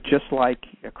 But just like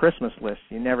a Christmas list,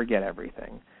 you never get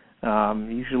everything.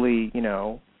 Usually,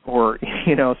 or,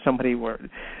 somebody where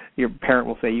your parent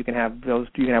will say you can have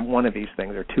one of these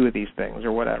things or two of these things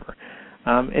or whatever.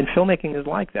 And filmmaking is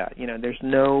like that. There's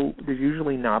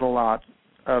usually not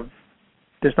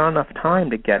there's not enough time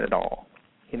to get it all.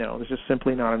 There's just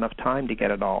simply not enough time to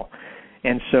get it all.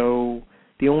 And so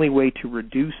the only way to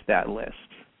reduce that list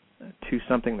to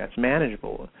something that's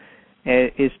manageable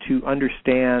is to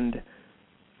understand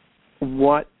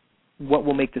what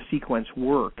will make the sequence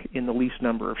work in the least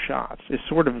number of shots. Is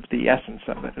sort of the essence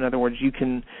of it. In other words,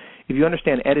 if you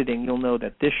understand editing, you'll know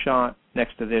that this shot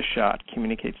next to this shot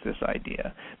communicates this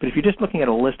idea. But if you're just looking at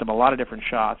a list of a lot of different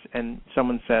shots and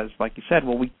someone says, like you said,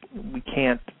 well, we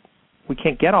can't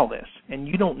get all this, and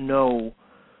you don't know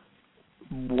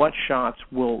what shots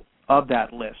of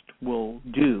that list will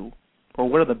do, or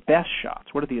what are the best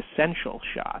shots, what are the essential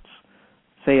shots,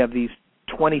 say of these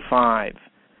 25.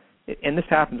 And this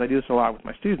happens, I do this a lot with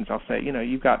my students. I'll say,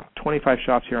 you've got 25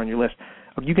 shots here on your list.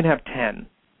 You can have 10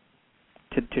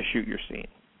 to shoot your scene.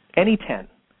 Any 10,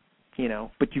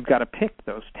 but you've got to pick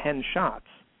those 10 shots,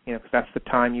 because that's the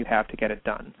time you have to get it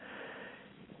done.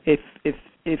 If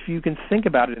you can think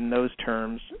about it in those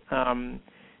terms,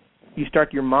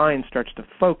 your mind starts to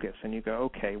focus, and you go,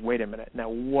 okay, wait a minute. Now,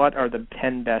 what are the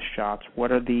 10 best shots?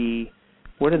 What are the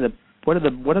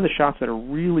shots that are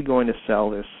really going to sell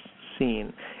this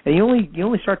scene? And you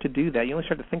only start to do that. You only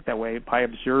start to think that way by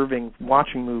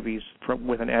watching movies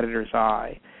with an editor's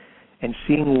eye, and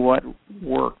seeing what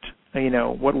worked.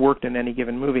 What worked in any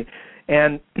given movie.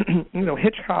 And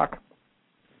Hitchcock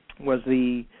was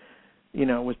the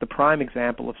prime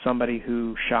example of somebody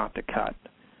who shot to cut.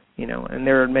 And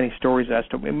there are many stories as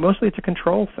to, mostly it's a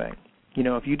control thing.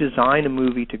 If you design a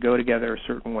movie to go together a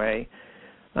certain way,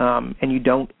 and you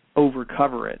don't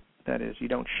overcover it, that is, you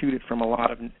don't shoot it from a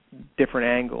lot of different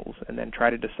angles and then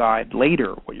try to decide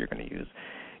later what you're going to use,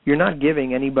 you're not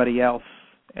giving anybody else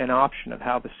an option of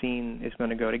how the scene is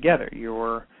going to go together.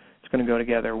 It's going to go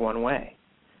together one way,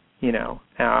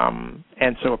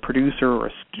 and so a producer or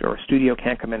a studio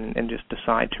can't come in and just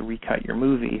decide to recut your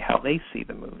movie how they see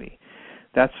the movie.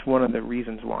 That's one of the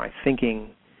reasons why thinking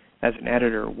as an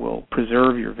editor will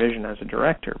preserve your vision as a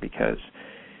director, because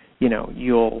it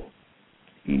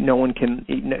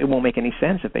won't make any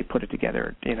sense if they put it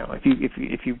together,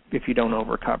 if you don't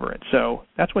overcover it. So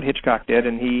that's what Hitchcock did,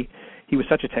 and he was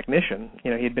such a technician.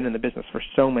 He had been in the business for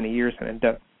so many years and had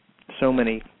done so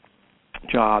many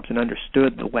jobs and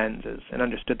understood the lenses and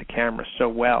understood the camera so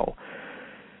well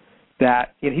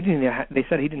that they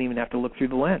said he didn't even have to look through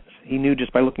the lens. He knew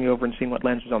just by looking over and seeing what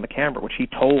lens was on the camera, which he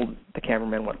told the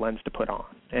cameramen what lens to put on,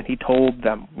 and he told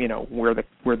them where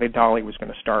the dolly was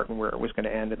going to start and where it was going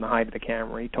to end and the height of the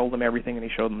camera. He told them everything, and he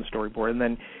showed them the storyboard, and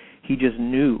then he just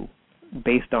knew,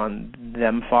 based on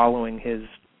them following his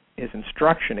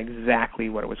instruction, exactly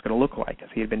what it was going to look like, as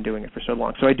he had been doing it for so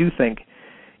long. So I do think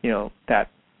that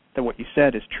what you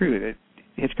said is true, that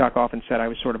Hitchcock often said, I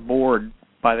was sort of bored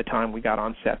by the time we got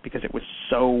on set because it was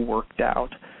so worked out.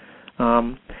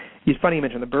 It's funny you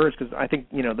mentioned The Birds, because I think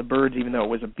The Birds, even though it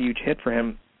was a huge hit for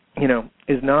him,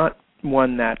 is not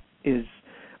one that is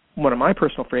one of my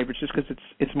personal favorites, just because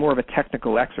it's more of a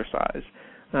technical exercise.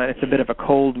 It's a bit of a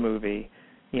cold movie,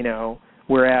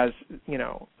 whereas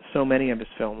so many of his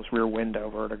films, Rear Window,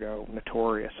 Vertigo,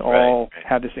 Notorious, all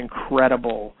have this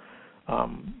incredible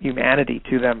humanity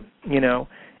to them,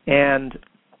 and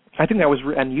I think that was,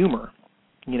 and humor,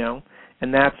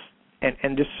 and that's,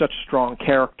 and just such strong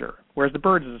character, whereas The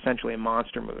Birds is essentially a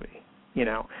monster movie,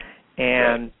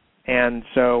 and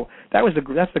so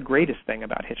that's the greatest thing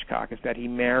about Hitchcock, is that he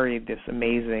married this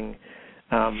amazing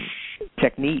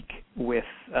technique with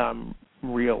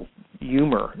real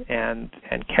humor and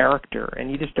character,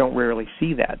 and you just don't rarely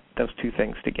see those two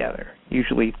things together.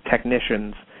 Usually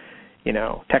technicians,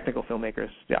 technical filmmakers,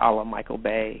 a la Michael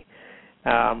Bay,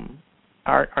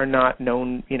 are not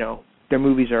known, their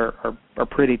movies are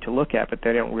pretty to look at, but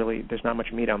they don't really, there's not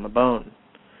much meat on the bone,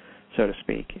 so to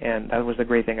speak. And that was the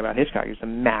great thing about Hitchcock. He was a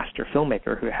master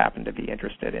filmmaker who happened to be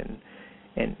interested in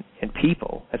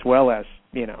people, as well as,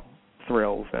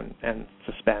 thrills and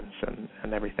suspense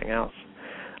and everything else.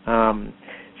 But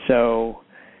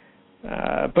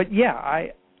yeah,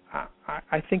 I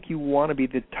think you want to be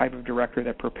the type of director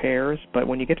that prepares, but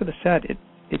when you get to the set, it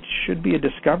should be a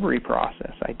discovery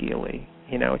process, ideally.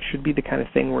 It should be the kind of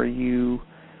thing where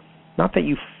not that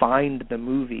you find the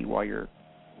movie while you're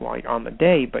while you're on the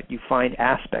day, but you find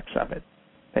aspects of it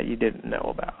that you didn't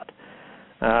know about,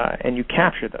 and you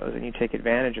capture those and you take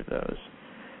advantage of those.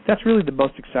 That's really the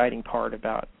most exciting part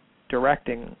about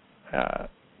directing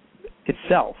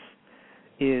itself.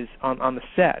 Is on the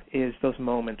set is those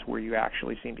moments where you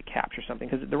actually seem to capture something,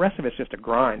 because the rest of it's just a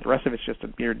grind. The rest of it's just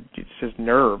it's just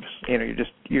nerves. There's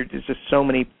just so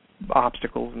many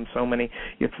obstacles and so many,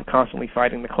 you're constantly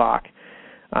fighting the clock.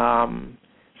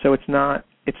 So it's not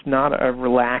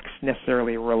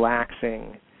necessarily a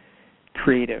relaxing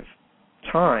creative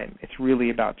time. It's really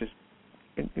about just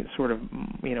sort of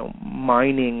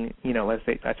mining. As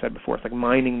I said before, it's like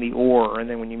mining the ore, and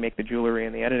then when you make the jewelry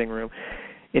in the editing room.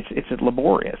 It's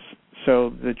laborious. So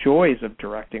the joys of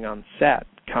directing on set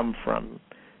come from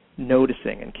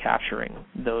noticing and capturing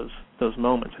those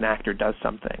moments. An actor does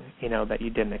something, that you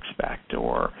didn't expect,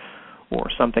 or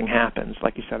something happens,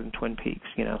 like you said in Twin Peaks.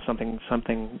 Something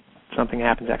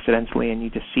happens accidentally, and you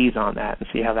just seize on that and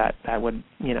see how that would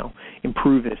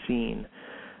improve the scene.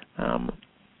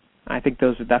 I think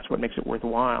that's what makes it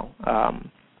worthwhile.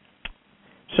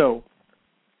 So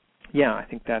yeah, I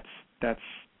think that's.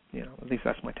 At least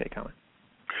that's my take on it.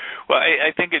 Well,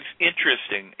 I think it's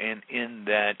interesting in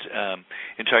that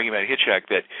in talking about Hitchcock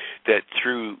that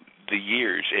through the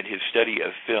years and his study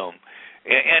of film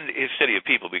and his study of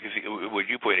people, because what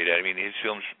you pointed out, his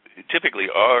films typically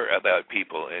are about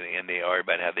people, and they are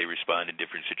about how they respond in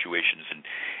different situations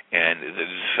and the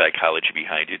psychology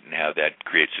behind it, and how that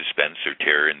creates suspense or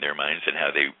terror in their minds, and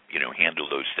how they handle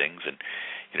those things, and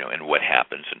and what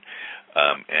happens, and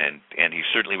he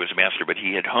certainly was a master, but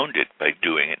he had honed it by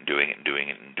doing it and doing it and doing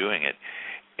it and doing it.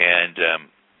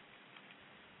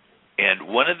 And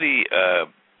one of the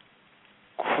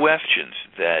questions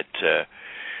that,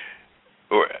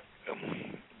 I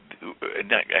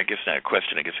guess not a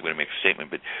question, I guess I'm going to make a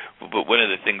statement, but one of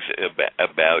the things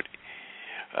about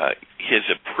his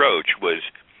approach was,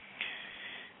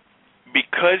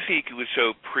 because he was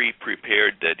so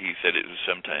pre-prepared that he said it was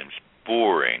sometimes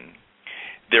boring,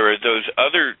 there are those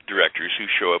other directors who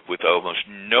show up with almost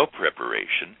no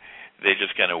preparation. They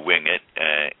just kind of wing it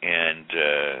and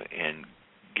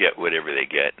get whatever they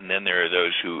get. And then there are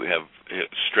those who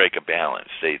strike a balance.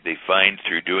 They find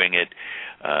through doing it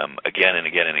again and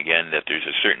again and again that there's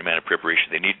a certain amount of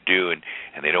preparation they need to do, and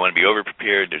they don't want to be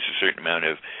over-prepared. There's a certain amount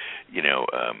of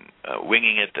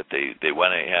winging it that they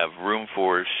want to have room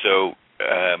for. So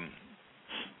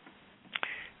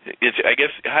I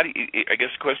guess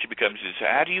the question becomes is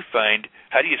how do you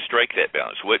strike that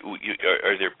balance?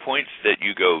 Are there points that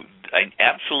you go, I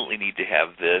absolutely need to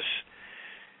have this,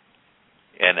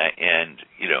 and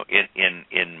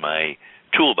in my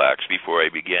toolbox before I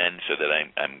begin, so that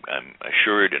I'm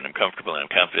assured and I'm comfortable and I'm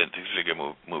confident things are going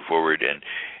to move forward, and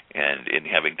in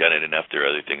having done it enough, there are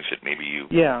other things that maybe you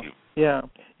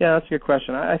that's a good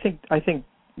question. I think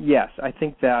yes. I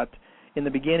think that in the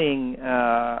beginning,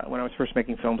 when I was first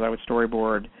making films, I would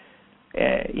storyboard,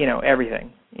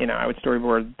 everything. I would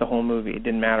storyboard the whole movie. It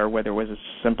didn't matter whether it was a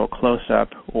simple close-up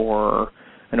or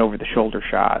an over-the-shoulder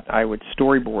shot. I would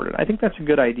storyboard it. I think that's a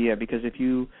good idea, because if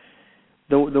you,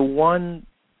 the one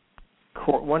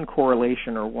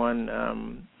correlation or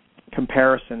one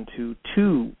comparison to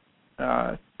two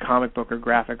comic book or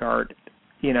graphic art,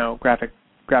 graphic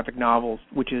novels,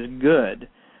 which is good,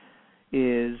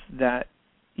 is that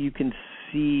you can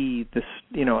see this,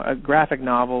 a graphic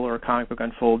novel or a comic book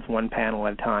unfolds one panel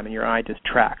at a time, and your eye just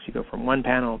tracks. You go from one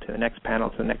panel to the next panel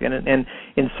to the next, and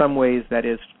in some ways that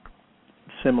is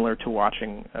similar to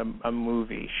watching a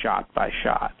movie shot by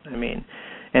shot. And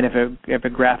if a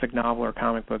graphic novel or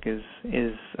comic book is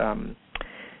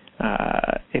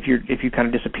if you kind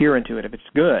of disappear into it, if it's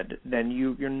good, then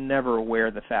you're never aware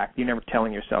of the fact. You're never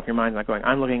telling yourself. Your mind's not going,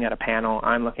 I'm looking at a panel,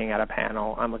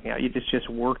 it's just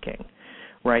working.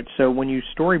 Right, so when you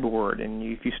storyboard, and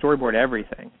if you storyboard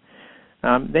everything,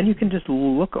 then you can just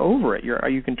look over it.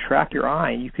 You can track your eye,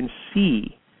 and you can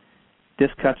see this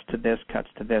cuts to this, cuts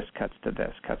to this, cuts to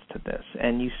this, cuts to this,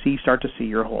 and you start to see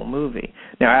your whole movie.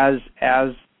 Now,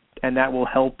 and that will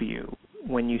help you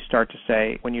when you start to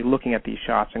say, when you're looking at these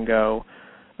shots and go,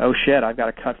 oh shit, I've got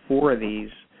to cut 4 of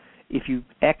these. If you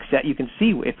X out, you can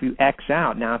see if you X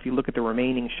out. Now, if you look at the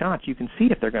remaining shots, you can see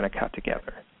if they're going to cut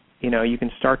together. You can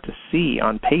start to see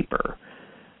on paper,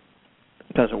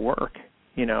 does it work?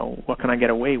 What can I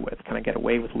get away with? Can I get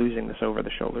away with losing this over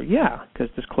the shoulder? Yeah, because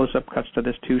this close-up cuts to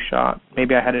this 2 shot.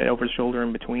 Maybe I had it over the shoulder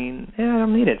in between. I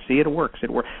don't need it. See, it works.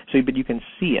 So, but you can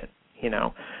see it,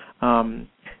 Now,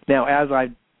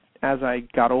 as I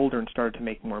got older and started to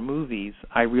make more movies,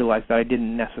 I realized that I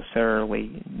didn't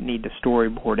necessarily need to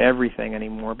storyboard everything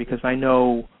anymore, because I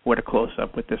know what a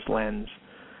close-up with this lens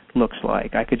looks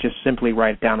like. I could just simply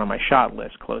write it down on my shot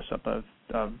list, close-up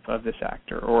of this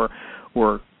actor, or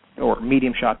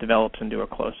medium shot develops into a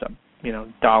close-up,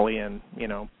 dolly and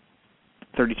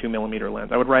 32 millimeter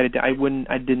lens. I would write it down.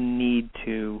 I didn't need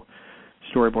to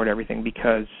storyboard everything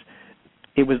because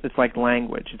it's like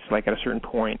language. It's like at a certain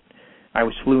point I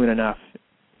was fluent enough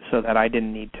so that I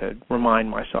didn't need to remind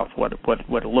myself what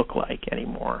it looked like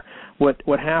anymore.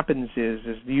 What happens is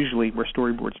usually where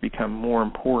storyboards become more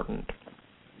important,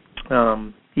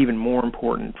 even more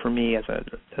important for me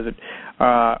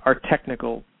our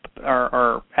technical,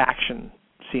 our action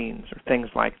scenes or things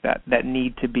like that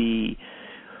need to be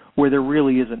where there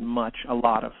really isn't a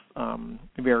lot of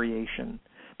variation,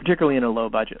 particularly in a low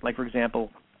budget. Like, for example,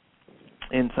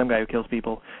 in Some Guy Who Kills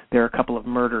People, there are a couple of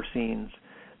murder scenes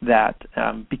that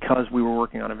because we were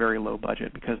working on a very low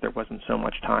budget, because there wasn't so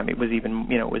much time, it was even,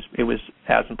 it was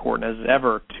as important as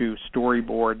ever to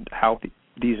storyboard how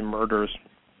these murders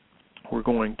were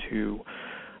going to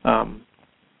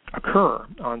occur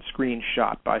on screen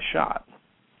shot by shot,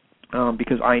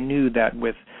 because I knew that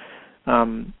with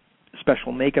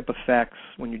special makeup effects,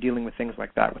 when you're dealing with things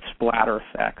like that, with splatter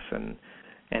effects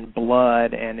and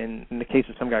blood, and in the case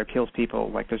of Some Guy Who Kills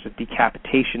People, like there's a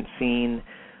decapitation scene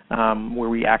where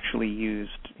we actually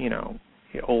used,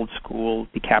 the old school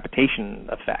decapitation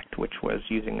effect, which was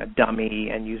using a dummy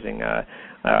and using a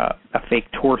fake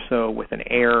torso with an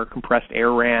compressed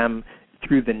air ram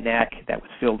through the neck that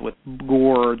was filled with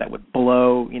gore that would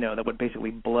blow, that would basically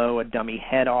blow a dummy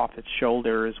head off its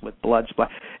shoulders with blood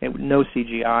splatter. No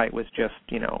CGI. It was just,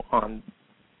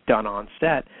 done on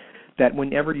set. That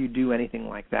whenever you do anything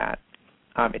like that,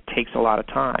 it takes a lot of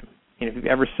time. If you've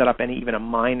ever set up even a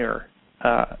minor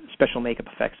special makeup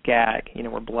effects gag,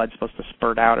 where blood's supposed to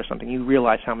spurt out or something, you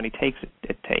realize how many takes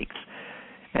it takes.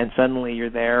 And suddenly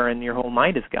you're there and your whole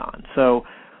night is gone. So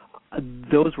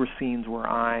those were scenes where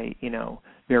I,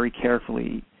 very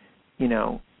carefully,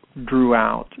 drew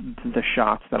out the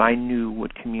shots that I knew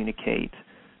would communicate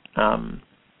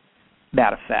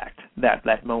that effect,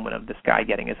 that moment of this guy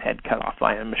getting his head cut off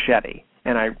by a machete.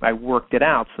 And I worked it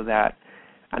out so that,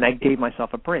 and I gave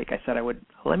myself a break. I said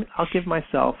I'll give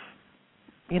myself,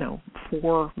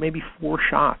 four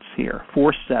shots here,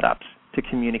 4 setups to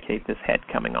communicate this head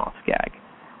coming off gag.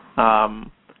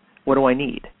 What do I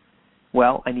need?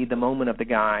 Well, I need the moment of the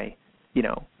guy,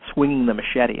 swinging the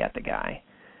machete at the guy.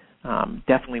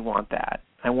 Definitely want that.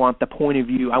 I want the point of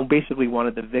view. I basically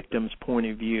wanted the victim's point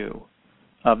of view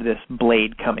of this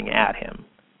blade coming at him.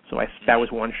 So that was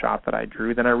one shot that I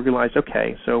drew. Then I realized,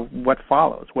 okay, so what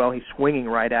follows? Well, he's swinging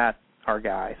right at our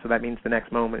guy, so that means the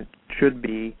next moment should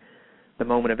be the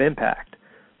moment of impact.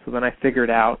 So then I figured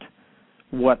out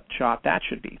what shot that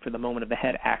should be for the moment of the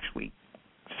head actually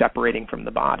separating from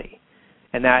the body.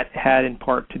 And that had in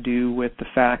part to do with the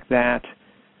fact that,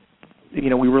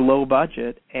 we were low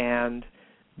budget and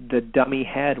the dummy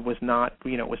head was not,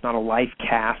 was not a life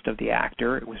cast of the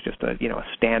actor. It was just a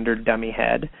standard dummy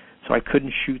head. So I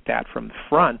couldn't shoot that from the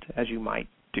front as you might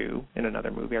do in another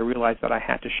movie. I realized that I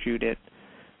had to shoot it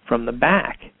from the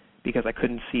back because I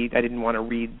didn't want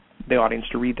the audience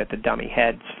to read that the dummy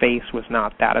head's face was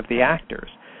not that of the actor's.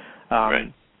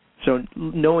 Right. So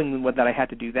knowing that I had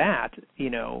to do that,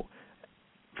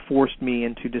 forced me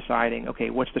into deciding, okay,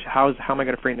 how am I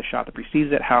going to frame the shot that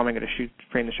precedes it? How am I going to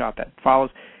frame the shot that follows?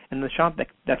 And the shot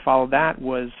that followed that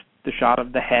was the shot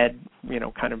of the head,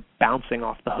 kind of bouncing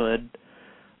off the hood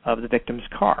of the victim's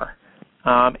car.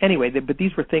 Anyway, but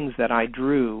these were things that I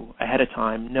drew ahead of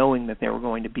time, knowing that they were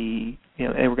going to be,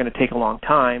 they were going to take a long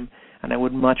time, and I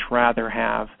would much rather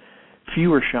have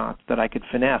fewer shots that I could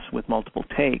finesse with multiple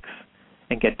takes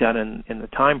and get done in the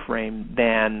time frame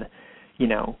than,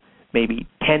 maybe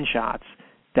 10 shots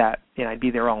that I'd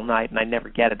be there all night and I'd never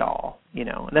get it all.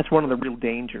 And that's one of the real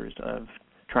dangers of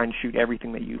trying to shoot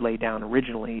everything that you lay down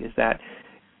originally, is that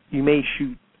you may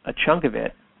shoot a chunk of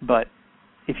it, but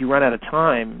if you run out of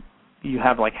time, you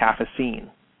have like half a scene.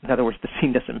 In other words, the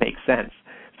scene doesn't make sense.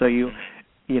 So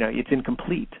it's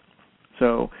incomplete.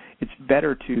 So it's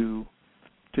better to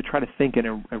try to think in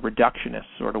a reductionist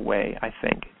sort of way, I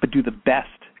think, but do the best,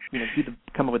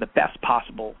 come up with the best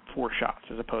possible 4 shots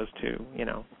as opposed to,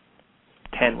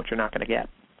 10, which you're not going to get.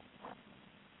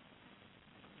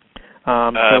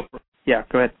 Yeah,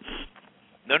 go ahead.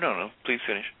 No. Please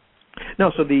finish.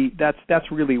 No, so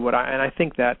that's really what I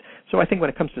think that. So I think when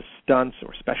it comes to stunts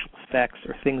or special effects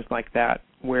or things like that,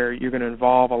 where you're going to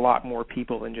involve a lot more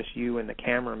people than just you and the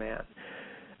cameraman,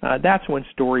 that's when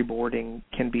storyboarding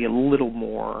can be a little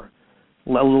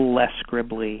less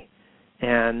scribbly,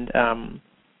 and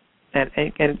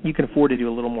you can afford to do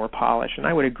a little more polish. And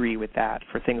I would agree with that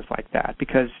for things like that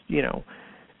because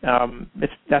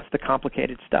That's the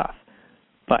complicated stuff.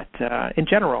 But in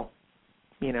general,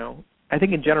 I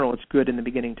think in general it's good in the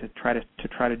beginning to try to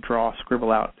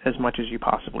scribble out as much as you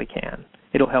possibly can.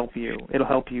 It'll help you. It'll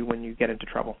help you when you get into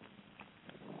trouble.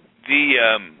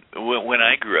 When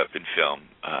I grew up in film,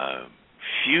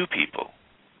 few people,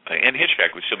 and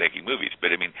Hitchcock was still making movies,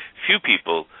 but I mean, few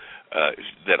people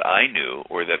that I knew,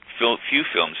 or that few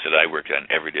films that I worked on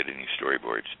ever did any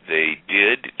storyboards. They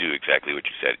did do exactly what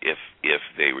you said. If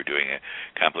they were doing a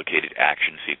complicated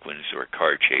action sequence or a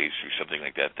car chase or something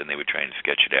like that, then they would try and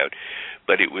sketch it out.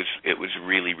 But it was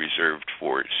really reserved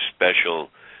for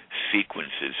special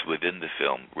sequences within the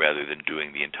film rather than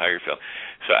doing the entire film.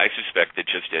 So I suspect that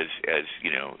just as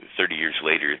 30 years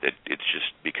later, that it's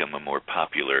just become a more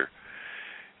popular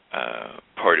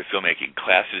part of filmmaking.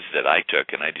 Classes that I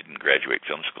took, and I didn't graduate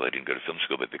film school, I didn't go to film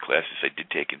school, but the classes I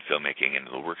did take in filmmaking and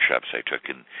the workshops I took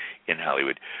in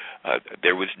Hollywood,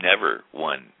 there was never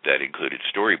one that included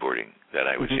storyboarding that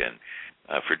I was in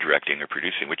for directing or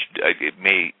producing, which it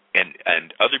may, and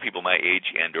other people my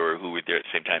age and or who were there at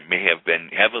the same time may have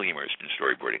been heavily immersed in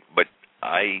storyboarding, but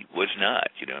I was not.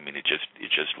 It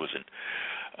just wasn't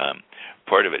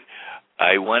part of it.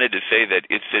 I wanted to say that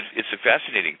it's a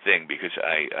fascinating thing because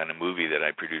on a movie that I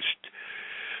produced,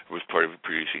 was part of a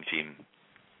producing team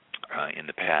in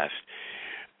the past,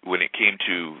 when it came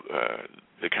to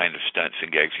the kind of stunts and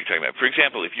gags you're talking about. For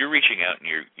example, if you're reaching out and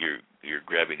you're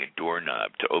grabbing a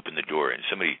doorknob to open the door and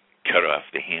somebody cut off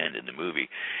the hand in the movie,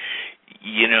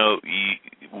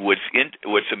 what's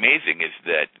amazing is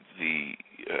that the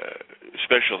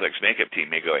special effects makeup team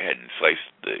may go ahead and slice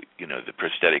the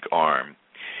prosthetic arm.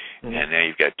 And now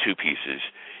you've got two pieces,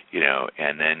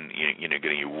 and then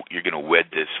you're going to wed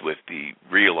this with the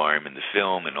real arm in the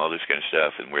film and all this kind of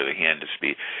stuff, and where the hand is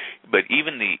be. But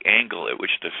even the angle at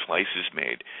which the slice is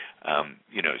made,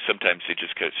 sometimes they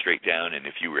just cut straight down, and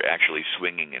if you were actually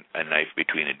swinging a knife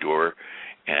between a door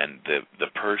and the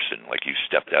person, like you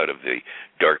stepped out of the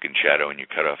darkened shadow and you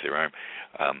cut off their arm,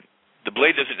 the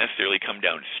blade doesn't necessarily come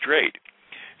down straight.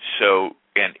 So,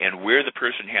 and where the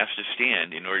person has to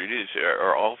stand in order to do this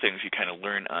are all things you kind of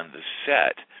learn on the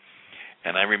set.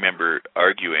 And I remember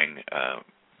arguing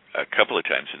a couple of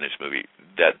times in this movie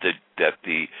that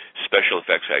the special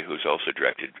effects guy, who's also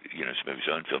directed some of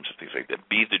his own films and things like that,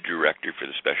 be the director for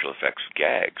the special effects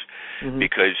gags,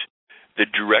 because the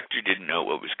director didn't know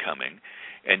what was coming.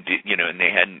 And and they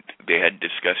hadn't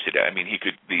discussed it. I mean,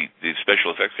 the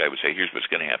special effects guy would say, "Here's what's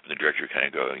going to happen." The director would kind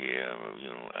of go, "Yeah,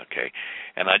 okay."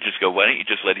 And I'd just go, "Why don't you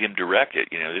just let him direct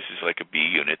it? This is like a B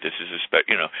unit. This is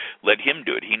let him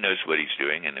do it. He knows what he's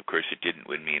doing." And of course, it didn't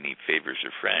win me any favors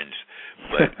or friends.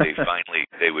 But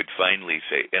they would finally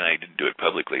say, and I didn't do it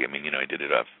publicly. I mean, I did it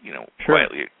off,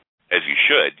 quietly, as you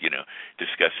should,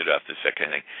 discuss it off the set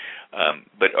kind of thing.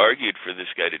 But argued for this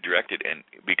guy to direct it, and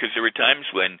because there were times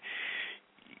when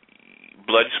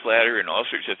blood splatter and all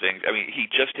sorts of things. I mean,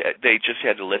 they just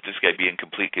had to let this guy be in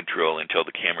complete control and tell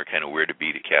the camera kind of where to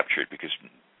be to capture it, because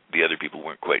the other people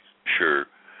weren't quite sure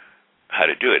how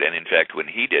to do it. And in fact, when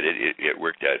he did it, it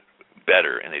worked out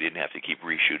better, and they didn't have to keep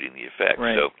reshooting the effects.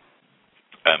 Right. So,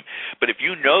 but if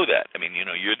you know that, I mean,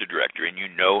 you're the director and you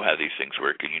know how these things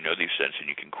work and you know these stunts and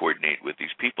you can coordinate with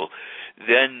these people,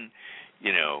 then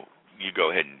you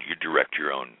go ahead and you direct your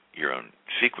own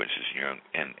sequences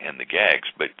and the gags.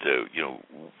 But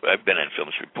I've been on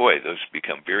films where, boy, those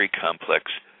become very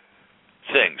complex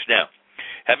things. Now,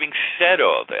 having said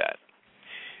all that,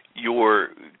 you're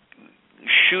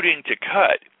shooting to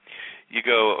cut. You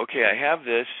go, okay, I have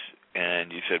this,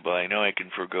 and you said, well, I know I can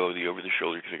forego the over the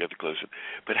shoulder because I got the close up.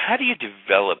 But how do you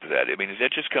develop that? I mean, does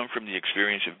that just come from the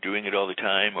experience of doing it all the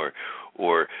time, or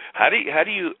how do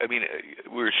you? I mean,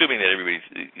 we're assuming that everybody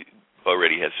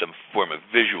already has some form of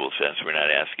visual sense. We're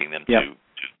not asking them to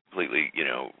completely,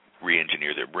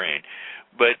 re-engineer their brain.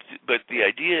 But the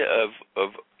idea of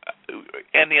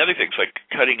and the other things like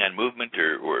cutting on movement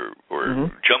or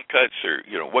jump cuts, or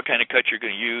what kind of cut you're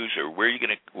going to use, or where you're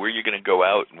going to go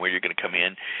out and where you're going to come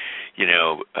in,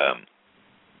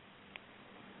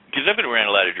 because I've been around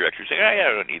a lot of directors saying, I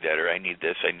don't need that, or I need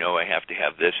this, I know I have to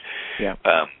have this. Yeah.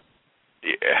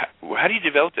 How do you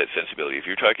develop that sensibility? If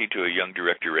you're talking to a young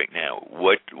director right now,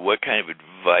 what kind of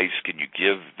advice can you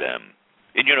give them?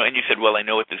 And and you said, well, I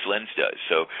know what this lens does,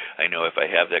 so I know if I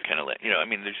have that kind of lens. I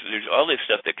mean, there's all this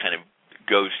stuff that kind of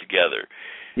goes together.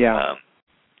 Yeah.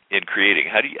 In creating,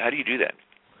 how do you do that?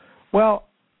 Well,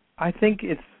 I think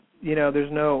it's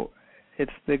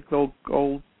it's the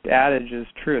old adage is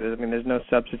true. I mean, there's no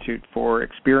substitute for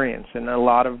experience, and a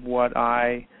lot of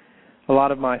my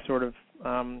sort of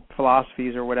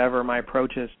philosophies or whatever, my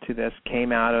approaches to this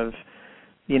came out of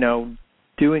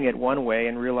doing it one way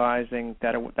and realizing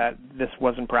that this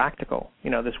wasn't practical,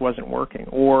 this wasn't working,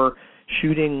 or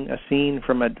shooting a scene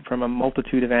from a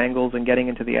multitude of angles and getting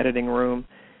into the editing room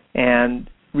and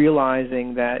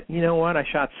realizing that, I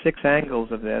shot 6 angles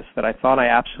of this that I thought I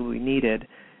absolutely needed,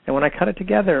 and when I cut it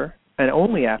together, and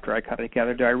only after I cut it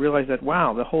together, do I realize that,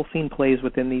 wow, the whole scene plays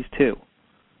within these two,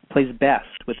 plays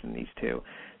best within these two.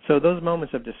 So those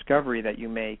moments of discovery that you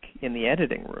make in the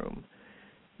editing room,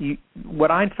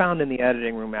 what I found in the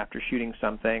editing room after shooting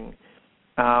something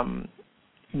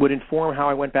would inform how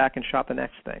I went back and shot the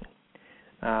next thing.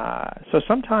 So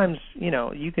sometimes,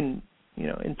 you can,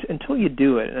 until you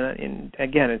do it, and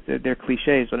again, they're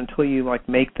cliches, but until you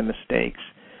make the mistakes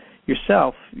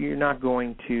yourself, you're not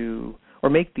going to,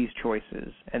 or make these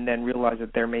choices and then realize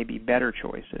that there may be better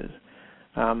choices.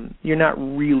 You're not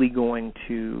really going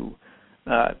to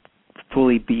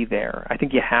fully be there. I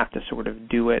think you have to sort of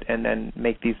do it and then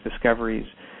make these discoveries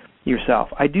yourself.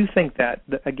 I do think that,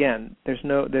 again,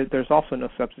 there's also no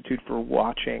substitute for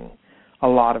watching a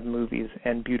lot of movies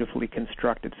and beautifully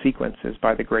constructed sequences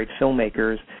by the great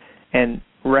filmmakers and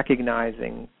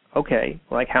recognizing, okay,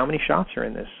 how many shots are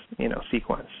in this,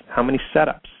 sequence? How many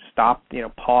setups? Stop,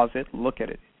 pause it, look at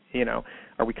it.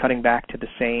 Are we cutting back to the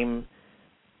same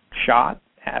shot?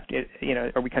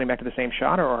 Are we cutting back to the same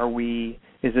shot, or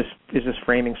is this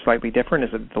framing slightly different?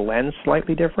 Is it the lens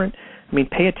slightly different? I mean,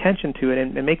 pay attention to it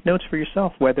and make notes for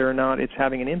yourself whether or not it's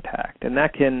having an impact. And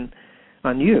that can,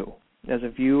 on you as a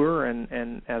viewer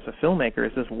and as a filmmaker,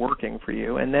 is this working for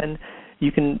you? And then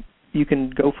you can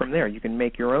go from there. You can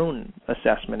make your own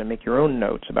assessment and make your own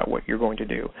notes about what you're going to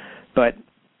do. But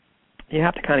you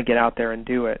have to kind of get out there and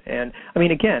do it. And, I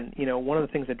mean, again, one of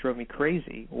the things that drove me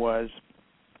crazy was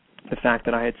the fact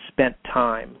that I had spent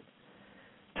time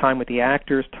with the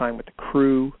actors, time with the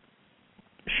crew,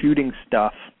 shooting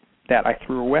stuff that I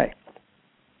threw away.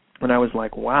 And I was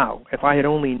like, wow, if I had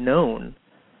only known,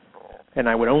 and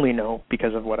I would only know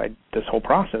because of this whole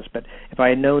process, but if I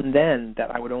had known then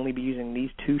that I would only be using these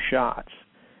 2 shots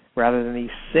rather than these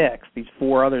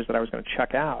 4 others that I was going to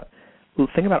chuck out, well,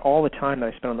 think about all the time that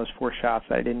I spent on those 4 shots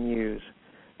that I didn't use,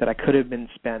 that I could have been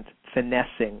spent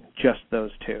finessing just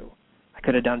those 2. I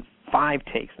could have done 5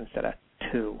 takes instead of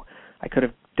 2. I could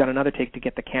have done another take to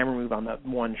get the camera move on that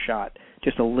one shot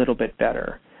just a little bit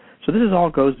better. So this all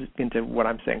goes into what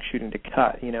I'm saying, shooting to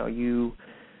cut.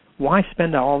 Why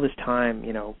spend all this time,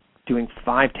 doing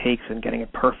 5 takes and getting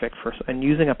it perfect and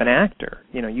using up an actor,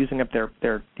 using up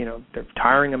their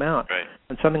tiring them out, right,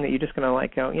 on something that you're just going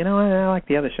to go, I like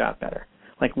the other shot better.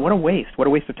 What a waste. What a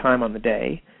waste of time on the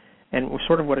day, and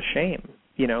sort of what a shame,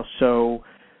 So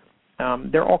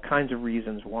there are all kinds of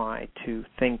reasons why to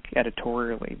think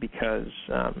editorially, because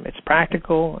it's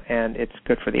practical and it's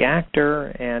good for the actor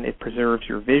and it preserves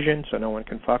your vision so no one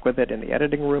can fuck with it in the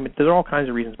editing room. There's all kinds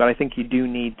of reasons, but I think you do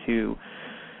need to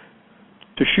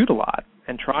shoot a lot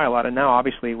and try a lot. And now,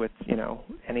 obviously, with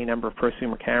any number of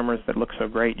prosumer cameras that look so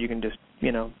great, you can just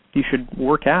you should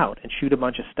work out and shoot a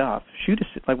bunch of stuff.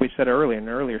 Like we said earlier in an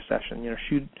earlier session,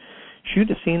 shoot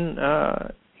a scene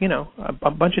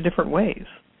a bunch of different ways.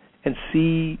 And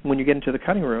see, when you get into the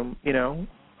cutting room,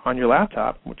 on your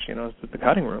laptop, which is the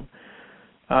cutting room,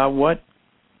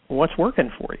 what's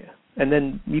working for you, and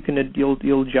then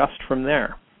you'll adjust from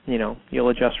there. You'll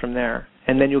adjust from there,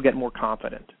 and then you'll get more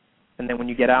confident. And then when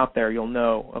you get out there, you'll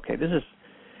know, okay, this is.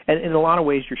 And in a lot of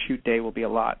ways, your shoot day will be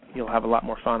you'll have a lot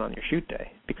more fun on your shoot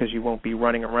day because you won't be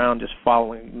running around just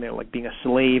following, being a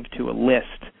slave to a list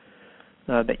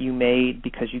that you made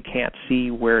because you can't see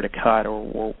where to cut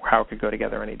or how it could go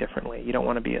together any differently. You don't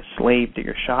want to be a slave to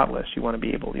your shot list. You want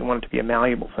it to be a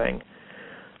malleable thing.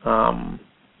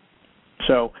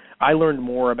 So I learned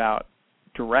more about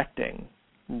directing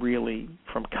really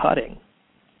from cutting,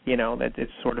 that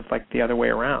it's sort of like the other way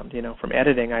around. From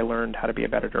editing, I learned how to be a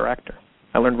better director.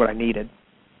 I learned what I needed.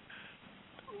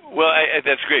 Well,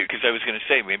 that's great, because I was going to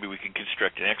say maybe we can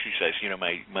construct an exercise.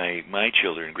 My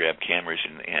children grab cameras,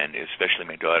 and especially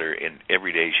my daughter, and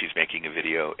every day she's making a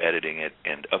video, editing it,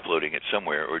 and uploading it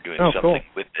somewhere, or doing something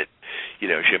with it.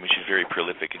 She's very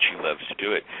prolific, and she loves to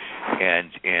do it.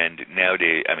 And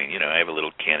nowadays, I have a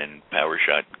little Canon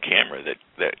PowerShot camera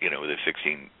that with a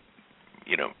 16,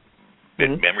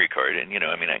 bit memory card, and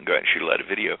I can go out and shoot a lot of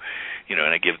video,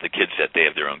 and I give the kids that they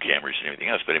have their own cameras and everything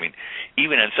else. But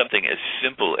even on something as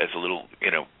simple as a little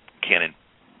Canon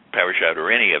PowerShot or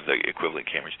any of the equivalent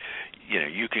cameras,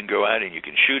 you can go out and you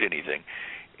can shoot anything,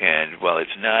 and while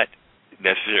it's not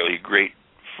necessarily great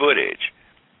footage,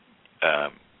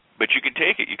 but you can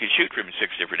take it, you can shoot from 6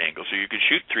 different angles, so you can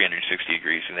shoot 360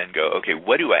 degrees and then go, okay,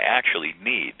 what do I actually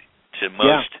need to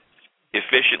most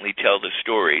efficiently tell the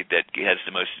story that has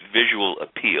the most visual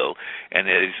appeal and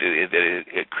that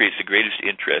it creates the greatest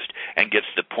interest and gets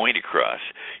the point across.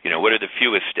 What are the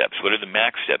fewest steps? What are the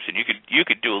max steps? And you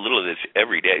could do a little of this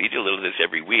every day. You do a little of this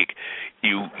every week.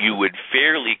 You would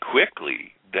fairly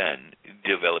quickly then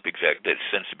develop that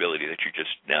sensibility that you're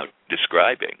just now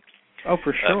describing. Oh,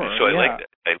 for sure. So I like that.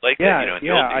 I like that.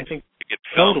 I think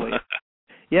totally.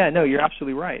 Yeah, no, you're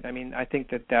absolutely right. I mean, I think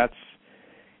that's,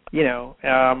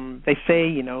 they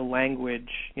say, language,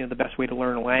 the best way to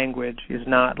learn a language is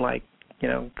not like,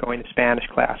 going to Spanish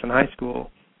class in high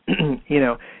school.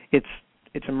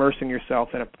 It's immersing yourself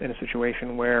in a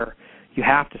situation where you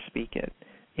have to speak it,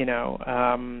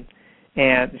 and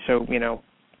so,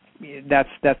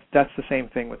 that's the same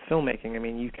thing with filmmaking. I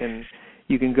mean, you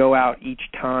can go out each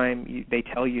time they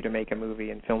tell you to make a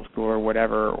movie in film school or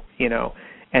whatever,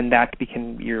 and that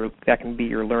can be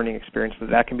your learning experience. So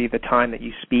that can be the time that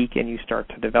you speak and you start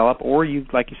to develop, or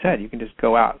like you said, you can just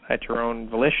go out at your own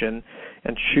volition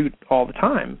and shoot all the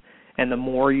time. And the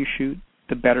more you shoot,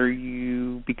 the better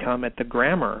you become at the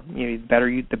grammar. The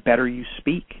better you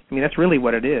speak. I mean, that's really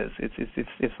what it is.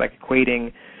 It's like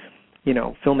equating,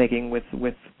 filmmaking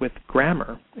with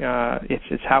grammar.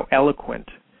 It's how eloquent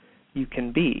you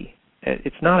can be.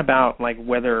 It's not about like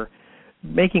whether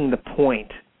making the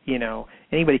point.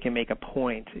 Anybody can make a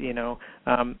point.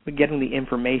 Getting the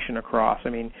information across. I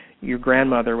mean, your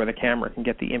grandmother with a camera can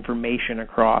get the information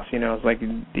across. It's like,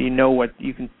 do you know what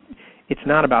you can? It's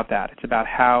not about that. It's about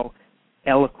how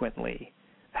eloquently,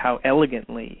 how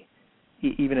elegantly,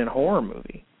 even in a horror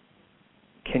movie,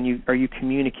 are you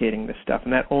communicating this stuff?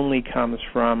 And that only comes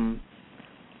from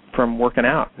working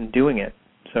out and doing it.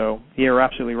 So you're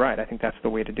absolutely right. I think that's the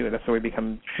way to do it. That's the way to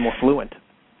become more fluent.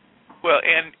 Well,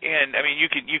 and I mean,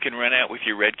 you can run out with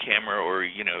your red camera or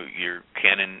your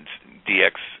Canon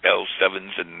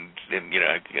DXL7s, and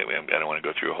I don't want to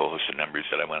go through a whole host of numbers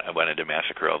that I wanted to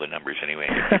massacre all the numbers anyway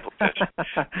and get people pissed.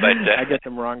 But I get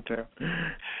them wrong too.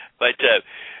 But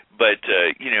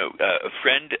a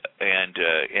friend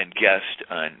and guest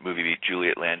on Movie Beat,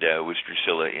 Juliet Landau, was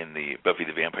Drusilla in the Buffy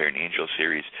the Vampire and Angel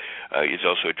series. Is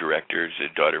also a director, is a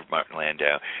daughter of Martin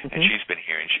Landau, and she's been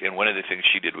here. And one of the things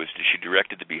she did was she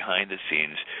directed the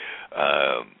behind-the-scenes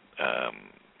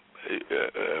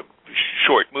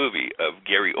short movie of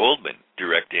Gary Oldman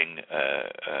directing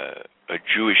a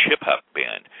Jewish hip-hop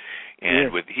band.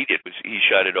 And what he did was he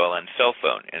shot it all on cell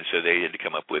phone, and so they had to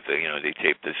come up with they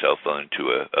taped the cell phone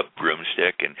to a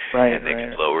broomstick, and they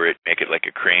could lower it, make it like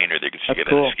a crane, or they could stick it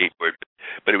on a skateboard.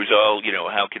 But it was all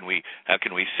how can we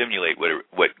simulate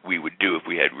what we would do if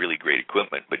we had really great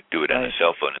equipment, but do it on a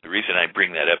cell phone. And the reason I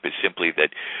bring that up is simply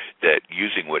that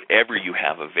using whatever you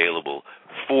have available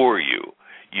for you,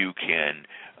 you can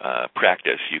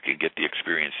practice, you can get the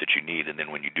experience that you need, and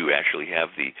then when you do actually have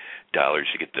the dollars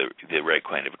to get the right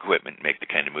kind of equipment, make the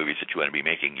kind of movies that you want to be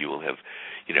making, you will have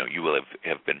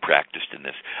been practiced in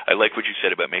this. I like what you said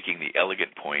about making the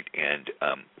elegant point, and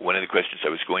one of the questions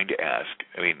I was going to ask,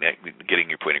 getting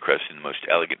your point across in the most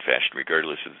elegant fashion,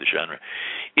 regardless of the genre,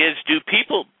 is do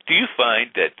you find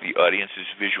that the audiences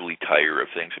visually tire of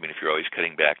things? I mean, if you're always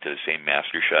cutting back to the same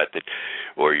master shot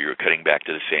or you're cutting back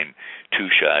to the same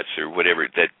two shots or whatever,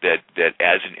 that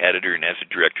as an editor and as a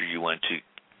director you want to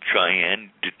try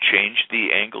and to change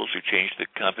the angles or change the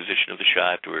composition of the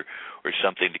shot or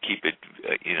something to keep it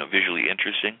visually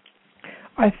interesting?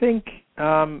 I think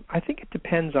it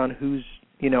depends on who's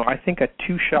I think a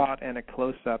two shot and a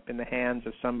close up in the hands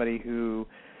of somebody who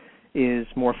is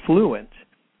more fluent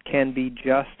can be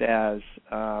just as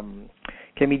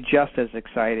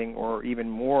exciting or even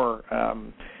more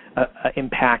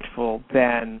impactful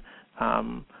than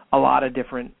a lot of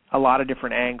different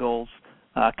angles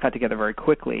cut together very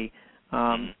quickly.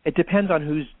 It depends on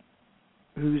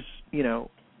who's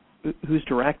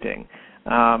directing.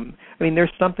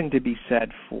 There's something to be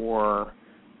said for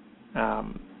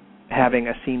having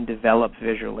a scene develop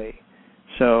visually.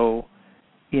 So,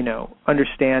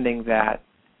 understanding that.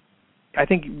 I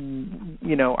think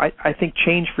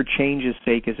change for change's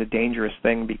sake is a dangerous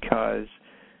thing because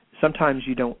sometimes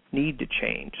you don't need to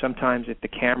change. Sometimes if the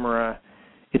camera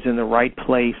is in the right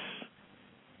place,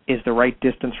 is the right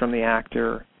distance from the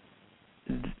actor,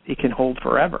 it can hold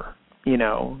forever.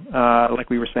 Like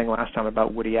we were saying last time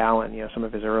about Woody Allen, some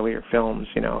of his earlier films,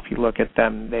 if you look at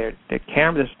them, the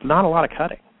camera, there's not a lot of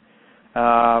cutting.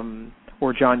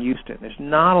 Or John Huston, there's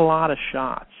not a lot of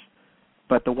shots,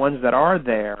 but the ones that are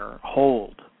there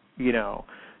hold,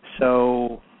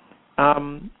 So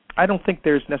I don't think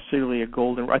there's necessarily a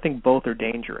golden. I think both are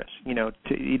dangerous. You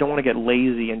don't want to get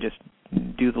lazy and just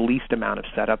do the least amount of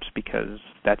setups because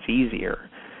that's easier.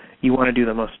 You want to do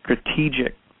the most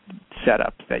strategic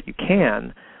setups that you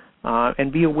can,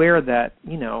 and be aware that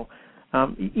you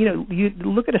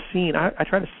look at a scene. I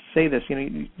try to say this.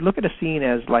 You look at a scene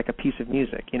as like a piece of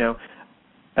music.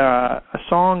 A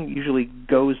song usually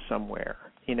goes somewhere.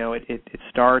 It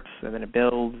starts and then it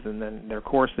builds and then there are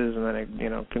choruses and then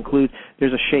it concludes.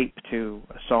 There's a shape to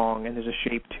a song and there's a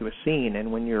shape to a scene.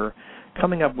 And when you're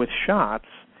coming up with shots,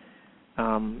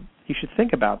 you should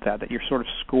think about that you're sort of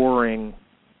scoring.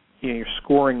 You're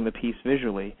scoring the piece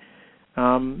visually.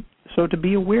 So to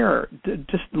be aware,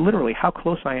 just literally how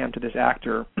close I am to this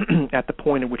actor at the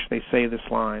point at which they say this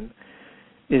line.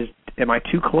 Am I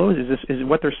too close? Is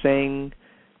what they're saying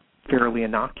fairly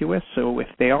innocuous? So if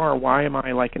they are, why am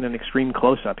I like in an extreme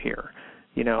close-up here?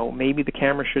 Maybe the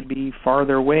camera should be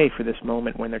farther away for this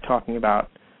moment when they're talking about,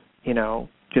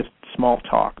 just small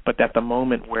talk. But at the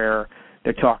moment where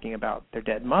they're talking about their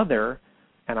dead mother,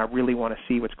 and I really want to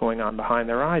see what's going on behind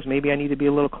their eyes, maybe I need to be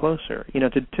a little closer.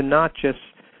 To not just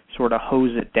sort of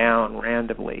hose it down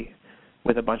randomly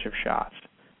with a bunch of shots.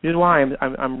 Which is why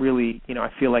I'm really, I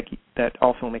feel like that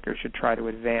all filmmakers should try to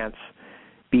advance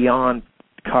beyond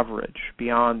coverage,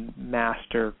 beyond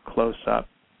master close-up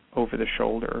over the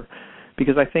shoulder,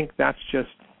 because I think that's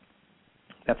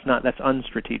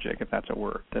unstrategic, if that's a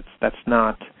word. That's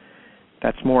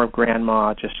more of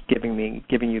grandma just giving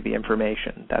you the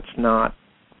information. That's not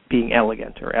being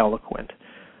elegant or eloquent.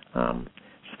 So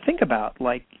think about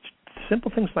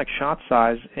simple things like shot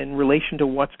size in relation to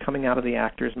what's coming out of the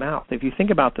actor's mouth. If you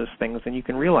think about those things, then you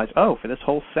can realize, for this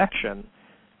whole section,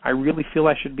 I really feel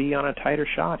I should be on a tighter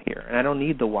shot here, and I don't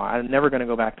need the wide. I'm never going to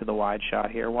go back to the wide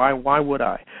shot here. Why would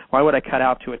I? Why would I cut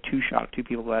out to a two-shot of two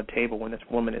people at a table when this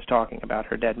woman is talking about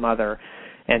her dead mother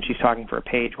and she's talking for a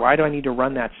page? Why do I need to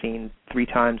run that scene 3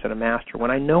 times at a master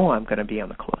when I know I'm going to be on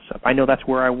the close-up? I know that's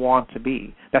where I want to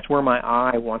be. That's where my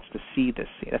eye wants to see this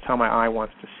scene. That's how my eye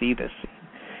wants to see this scene.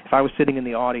 If I was sitting in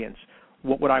the audience,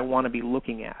 what would I want to be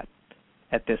looking at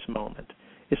this moment?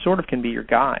 It sort of can be your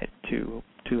guide to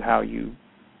how you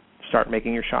start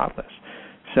making your shot list.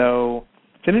 So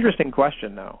it's an interesting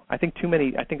question, though. I think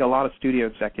a lot of studio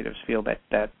executives feel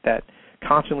that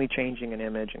constantly changing an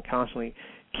image and constantly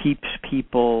keeps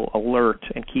people alert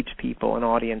and keeps people, an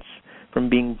audience, from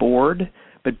being bored.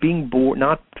 But being bored,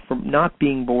 not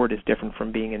being bored, is different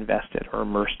from being invested or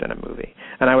immersed in a movie.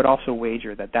 And I would also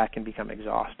wager that can become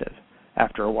exhaustive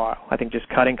after a while. I think just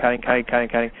cutting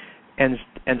ends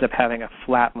up having a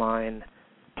flatline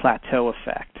plateau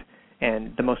effect.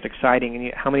 And the most exciting,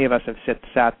 and how many of us have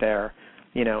sat there,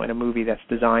 in a movie that's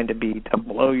designed to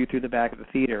blow you through the back of the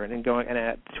theater, and then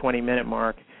at the 20-minute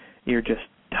mark, you're just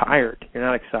tired. You're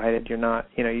not excited. You're not,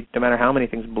 no matter how many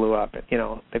things blew up,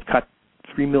 they've cut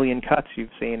 3 million cuts you've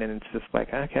seen, and it's just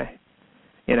like, okay,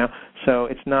 So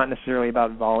it's not necessarily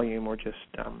about volume or just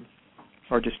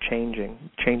changing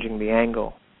the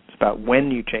angle. It's about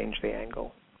when you change the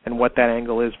angle and what that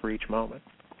angle is for each moment.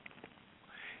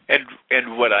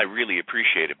 And what I really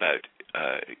appreciate about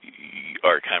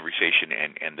our conversation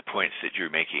and the points that you're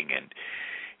making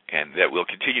and that we'll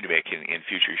continue to make in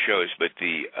future shows, but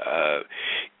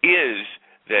is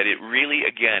that it really,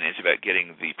 again, is about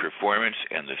getting the performance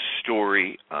and the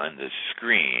story on the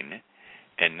screen,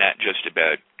 and not just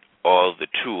about all the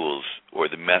tools or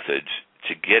the methods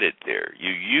to get it there.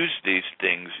 You use these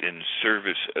things in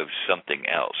service of something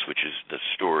else, which is the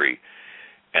story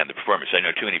and the performance. I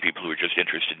know too many people who are just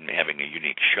interested in having a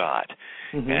unique shot,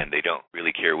 and they don't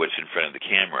really care what's in front of the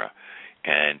camera,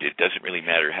 and it doesn't really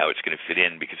matter how it's going to fit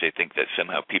in, because they think that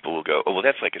somehow people will go, oh, well,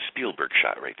 that's like a Spielberg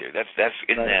shot right there. Isn't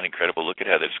that incredible? Look at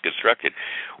how that's constructed.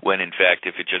 When in fact,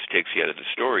 if it just takes you out of the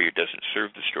story, it doesn't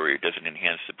serve the story, it doesn't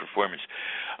enhance the performance.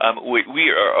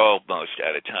 We are almost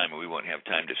out of time, and we won't have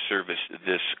time to service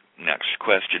this next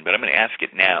question, but I'm going to ask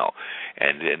it now,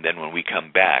 and then when we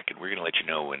come back, and we're going to let you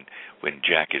know when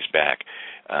Jack is back,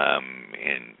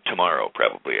 in tomorrow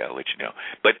probably, I'll let you know.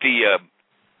 But the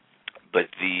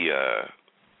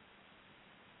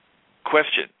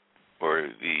question or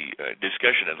the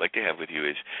discussion I'd like to have with you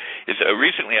is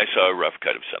recently I saw a rough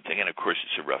cut of something, and of course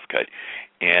it's a rough cut,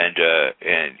 and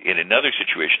in another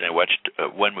situation I watched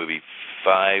one movie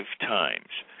 5 times,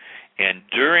 and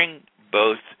during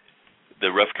both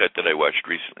the rough cut that I watched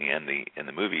recently and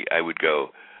the movie, I would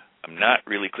go, I'm not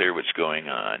really clear what's going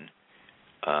on.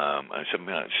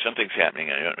 Something's happening,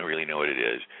 and I don't really know what it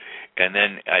is. And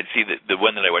then I'd see the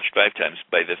one that I watched 5 times.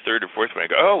 By the 3rd or 4th one,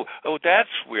 I go, oh,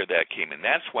 that's where that came in.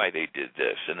 That's why they did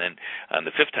this. And then on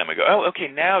the 5th time, I go, oh, okay,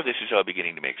 now this is all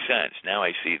beginning to make sense. Now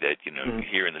I see that,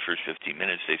 here in the first 15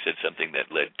 minutes, they said something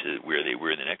that led to where they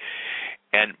were in the next.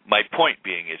 And my point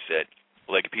being is that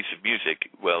like a piece of music,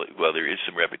 well, there is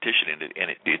some repetition in it, and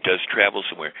it does travel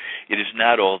somewhere. It is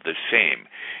not all the same.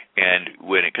 And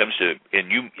when it comes to,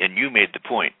 and you made the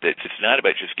point that it's not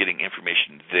about just getting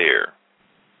information there,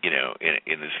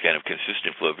 in this kind of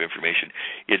consistent flow of information.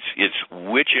 It's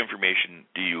which information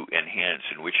do you enhance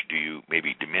and which do you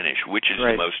maybe diminish? Which is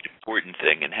the most important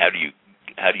thing, and how do you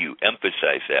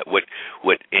emphasize that? What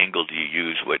angle do you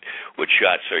use? What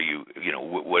shots are you?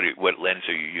 What lens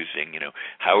are you using?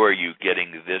 How are you getting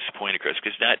this point across?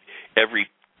 Because not every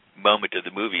moment of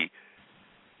the movie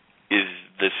is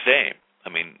the same. I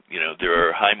mean, there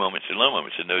are high moments and low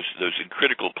moments, and those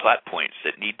critical plot points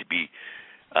that need to be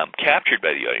captured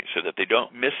by the audience so that they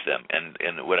don't miss them.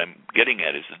 And what I'm getting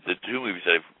at is that the two movies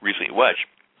that I've recently watched,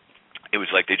 it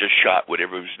was like they just shot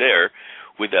whatever was there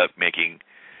without making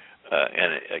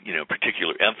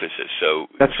particular emphasis.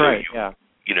 So that's right.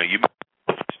 You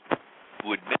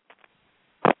would.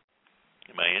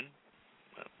 Am I in?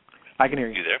 I can hear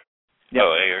you. You there? Yeah.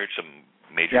 Oh, I heard some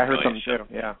major. Yeah, I heard noise, something too.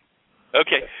 Yeah.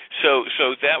 Okay, so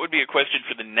that would be a question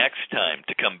for the next time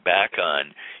to come back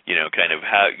on, kind of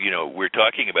how, we're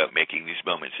talking about making these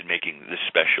moments and making this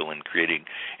special and creating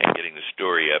and getting the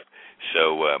story up.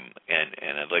 So,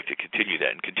 and I'd like to continue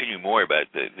that and continue more about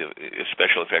the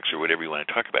special effects or whatever you want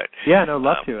to talk about. Yeah, no,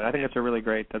 love to. I think that's a really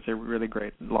great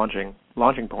launching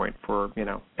point for,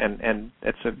 and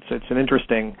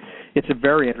it's a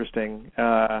very interesting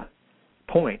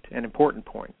point, an important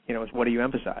point, is what do you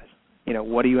emphasize?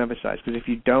 What do you emphasize? Because if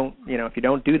you don't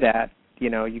do that,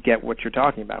 you get what you're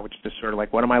talking about, which is just sort of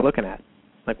like, what am I looking at?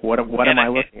 Like, what am I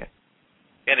looking at?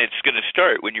 And it's going to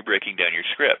start when you're breaking down your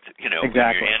script, exactly.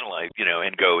 When you analyze,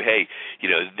 and go, hey,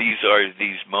 these are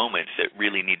these moments that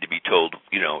really need to be told,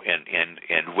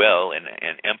 and well and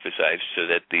emphasized so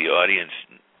that the audience,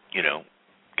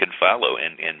 can follow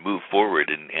and move forward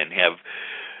and have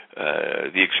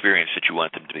the experience that you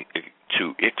want them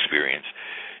to experience.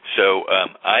 So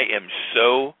I am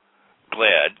so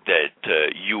glad that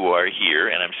you are here,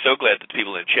 and I'm so glad that the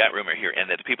people in the chat room are here and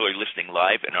that the people are listening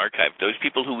live and archived, those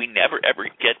people who we never,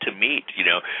 ever get to meet.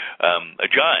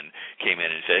 John came in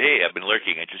and said, hey, I've been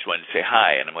lurking. I just wanted to say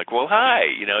hi. And I'm like, well,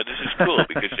 hi. This is cool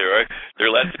because there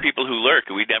are lots of people who lurk,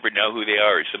 and we never know who they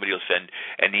are. Or somebody will send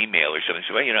an email or something.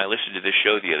 So, well, I listened to this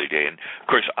show the other day. And,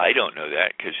 of course, I don't know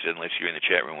that because unless you're in the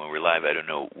chat room when we're live, I don't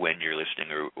know when you're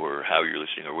listening or how you're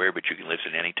listening or where, but you can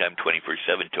listen anytime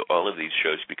 24/7 to all of these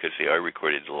shows because they are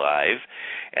recorded live,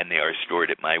 and they are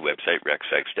stored at my website,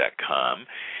 rexsikes.com,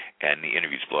 and the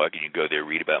interviews blog, and you go there,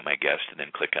 read about my guest, and then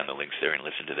click on the links there and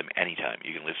listen to them anytime.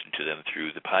 You can listen to them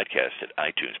through the podcast at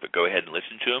iTunes, but go ahead and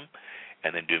listen to them,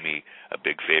 and then do me a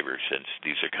big favor, since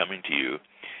these are coming to you,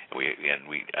 and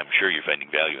I'm sure you're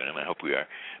finding value in them. I hope we are,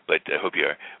 but I hope you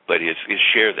are. But is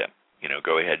share them.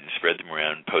 Go ahead and spread them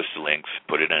around, post the links,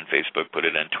 put it on Facebook, put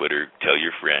it on Twitter, tell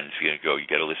your friends. You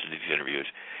got to listen to these interviews.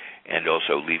 And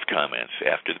also leave comments.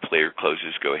 After the player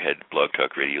closes, go ahead, Blog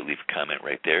Talk Radio, leave a comment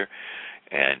right there,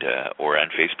 and or on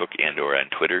Facebook and or on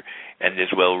Twitter, and as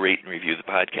well rate and review the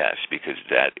podcast, because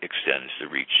that extends the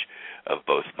reach of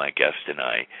both my guest and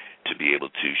I to be able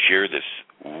to share this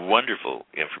wonderful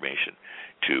information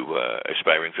to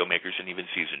aspiring filmmakers and even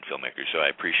seasoned filmmakers. So I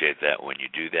appreciate that when you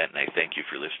do that, and I thank you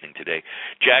for listening today.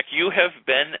 Jack, you have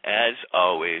been, as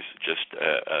always, just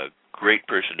a great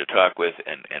person to talk with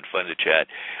and fun to chat.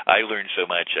 I learned so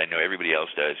much. I know everybody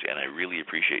else does, and I really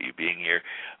appreciate you being here.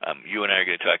 You and I are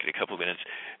going to talk in a couple minutes,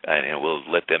 and we'll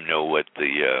let them know what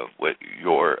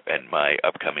your and my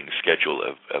upcoming schedule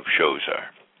of shows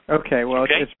are. Okay. Well,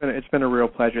 okay? It's been a real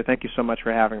pleasure. Thank you so much for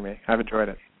having me. I've enjoyed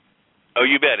it. Oh,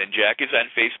 you bet. And Jack is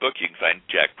on Facebook. You can find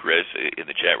Jack Perez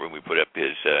in the chat room. We put up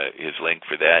his link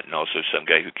for that. And also Some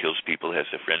Guy Who Kills People has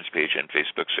a friends page on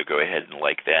Facebook, so go ahead and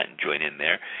like that and join in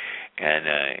there.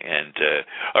 And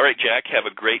all right, Jack, have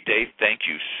a great day. Thank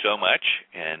you so much.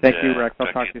 And thank you, Rex. I'll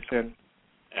talk to you soon.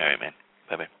 All right, man.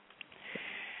 Bye-bye.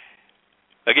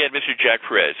 Again, Mr. Jack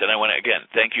Perez, and I want to, again,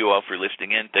 thank you all for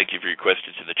listening in. Thank you for your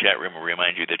questions in the chat room. I'll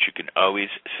remind you that you can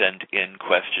always send in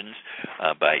questions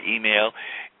by email,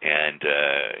 and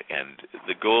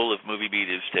the goal of Movie Beat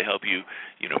is to help you,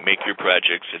 make your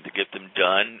projects and to get them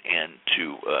done and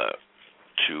to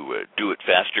do it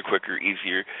faster, quicker,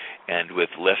 easier, and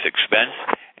with less expense,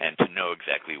 and to know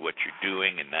exactly what you're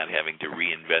doing and not having to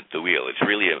reinvent the wheel. It's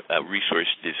really a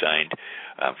resource designed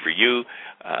for you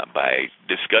by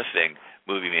discussing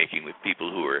movie making with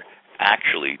people who are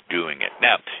actually doing it.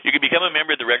 Now, you can become a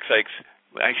member of the Rex Sikes.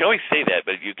 I should always say that,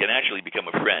 but you can actually become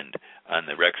a friend on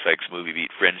the Rex Sikes Movie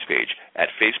Beat Friends page. At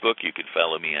Facebook, you can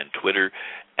follow me on Twitter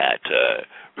at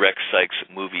Rex Sikes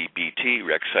Movie BT,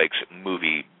 Rex Sikes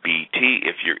Movie BT.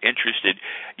 If you're interested,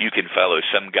 you can follow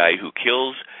Some Guy Who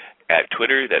Kills at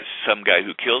Twitter. That's Some Guy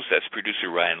Who Kills. That's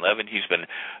producer Ryan Levin. He's been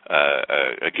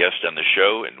a guest on the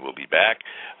show and will be back.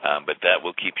 But that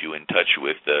will keep you in touch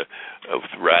with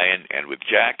Ryan and with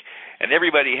Jack. And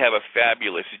everybody have a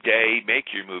fabulous day.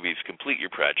 Make your movies, complete your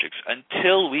projects.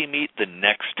 Until we meet the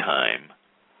next time,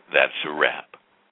 that's a wrap.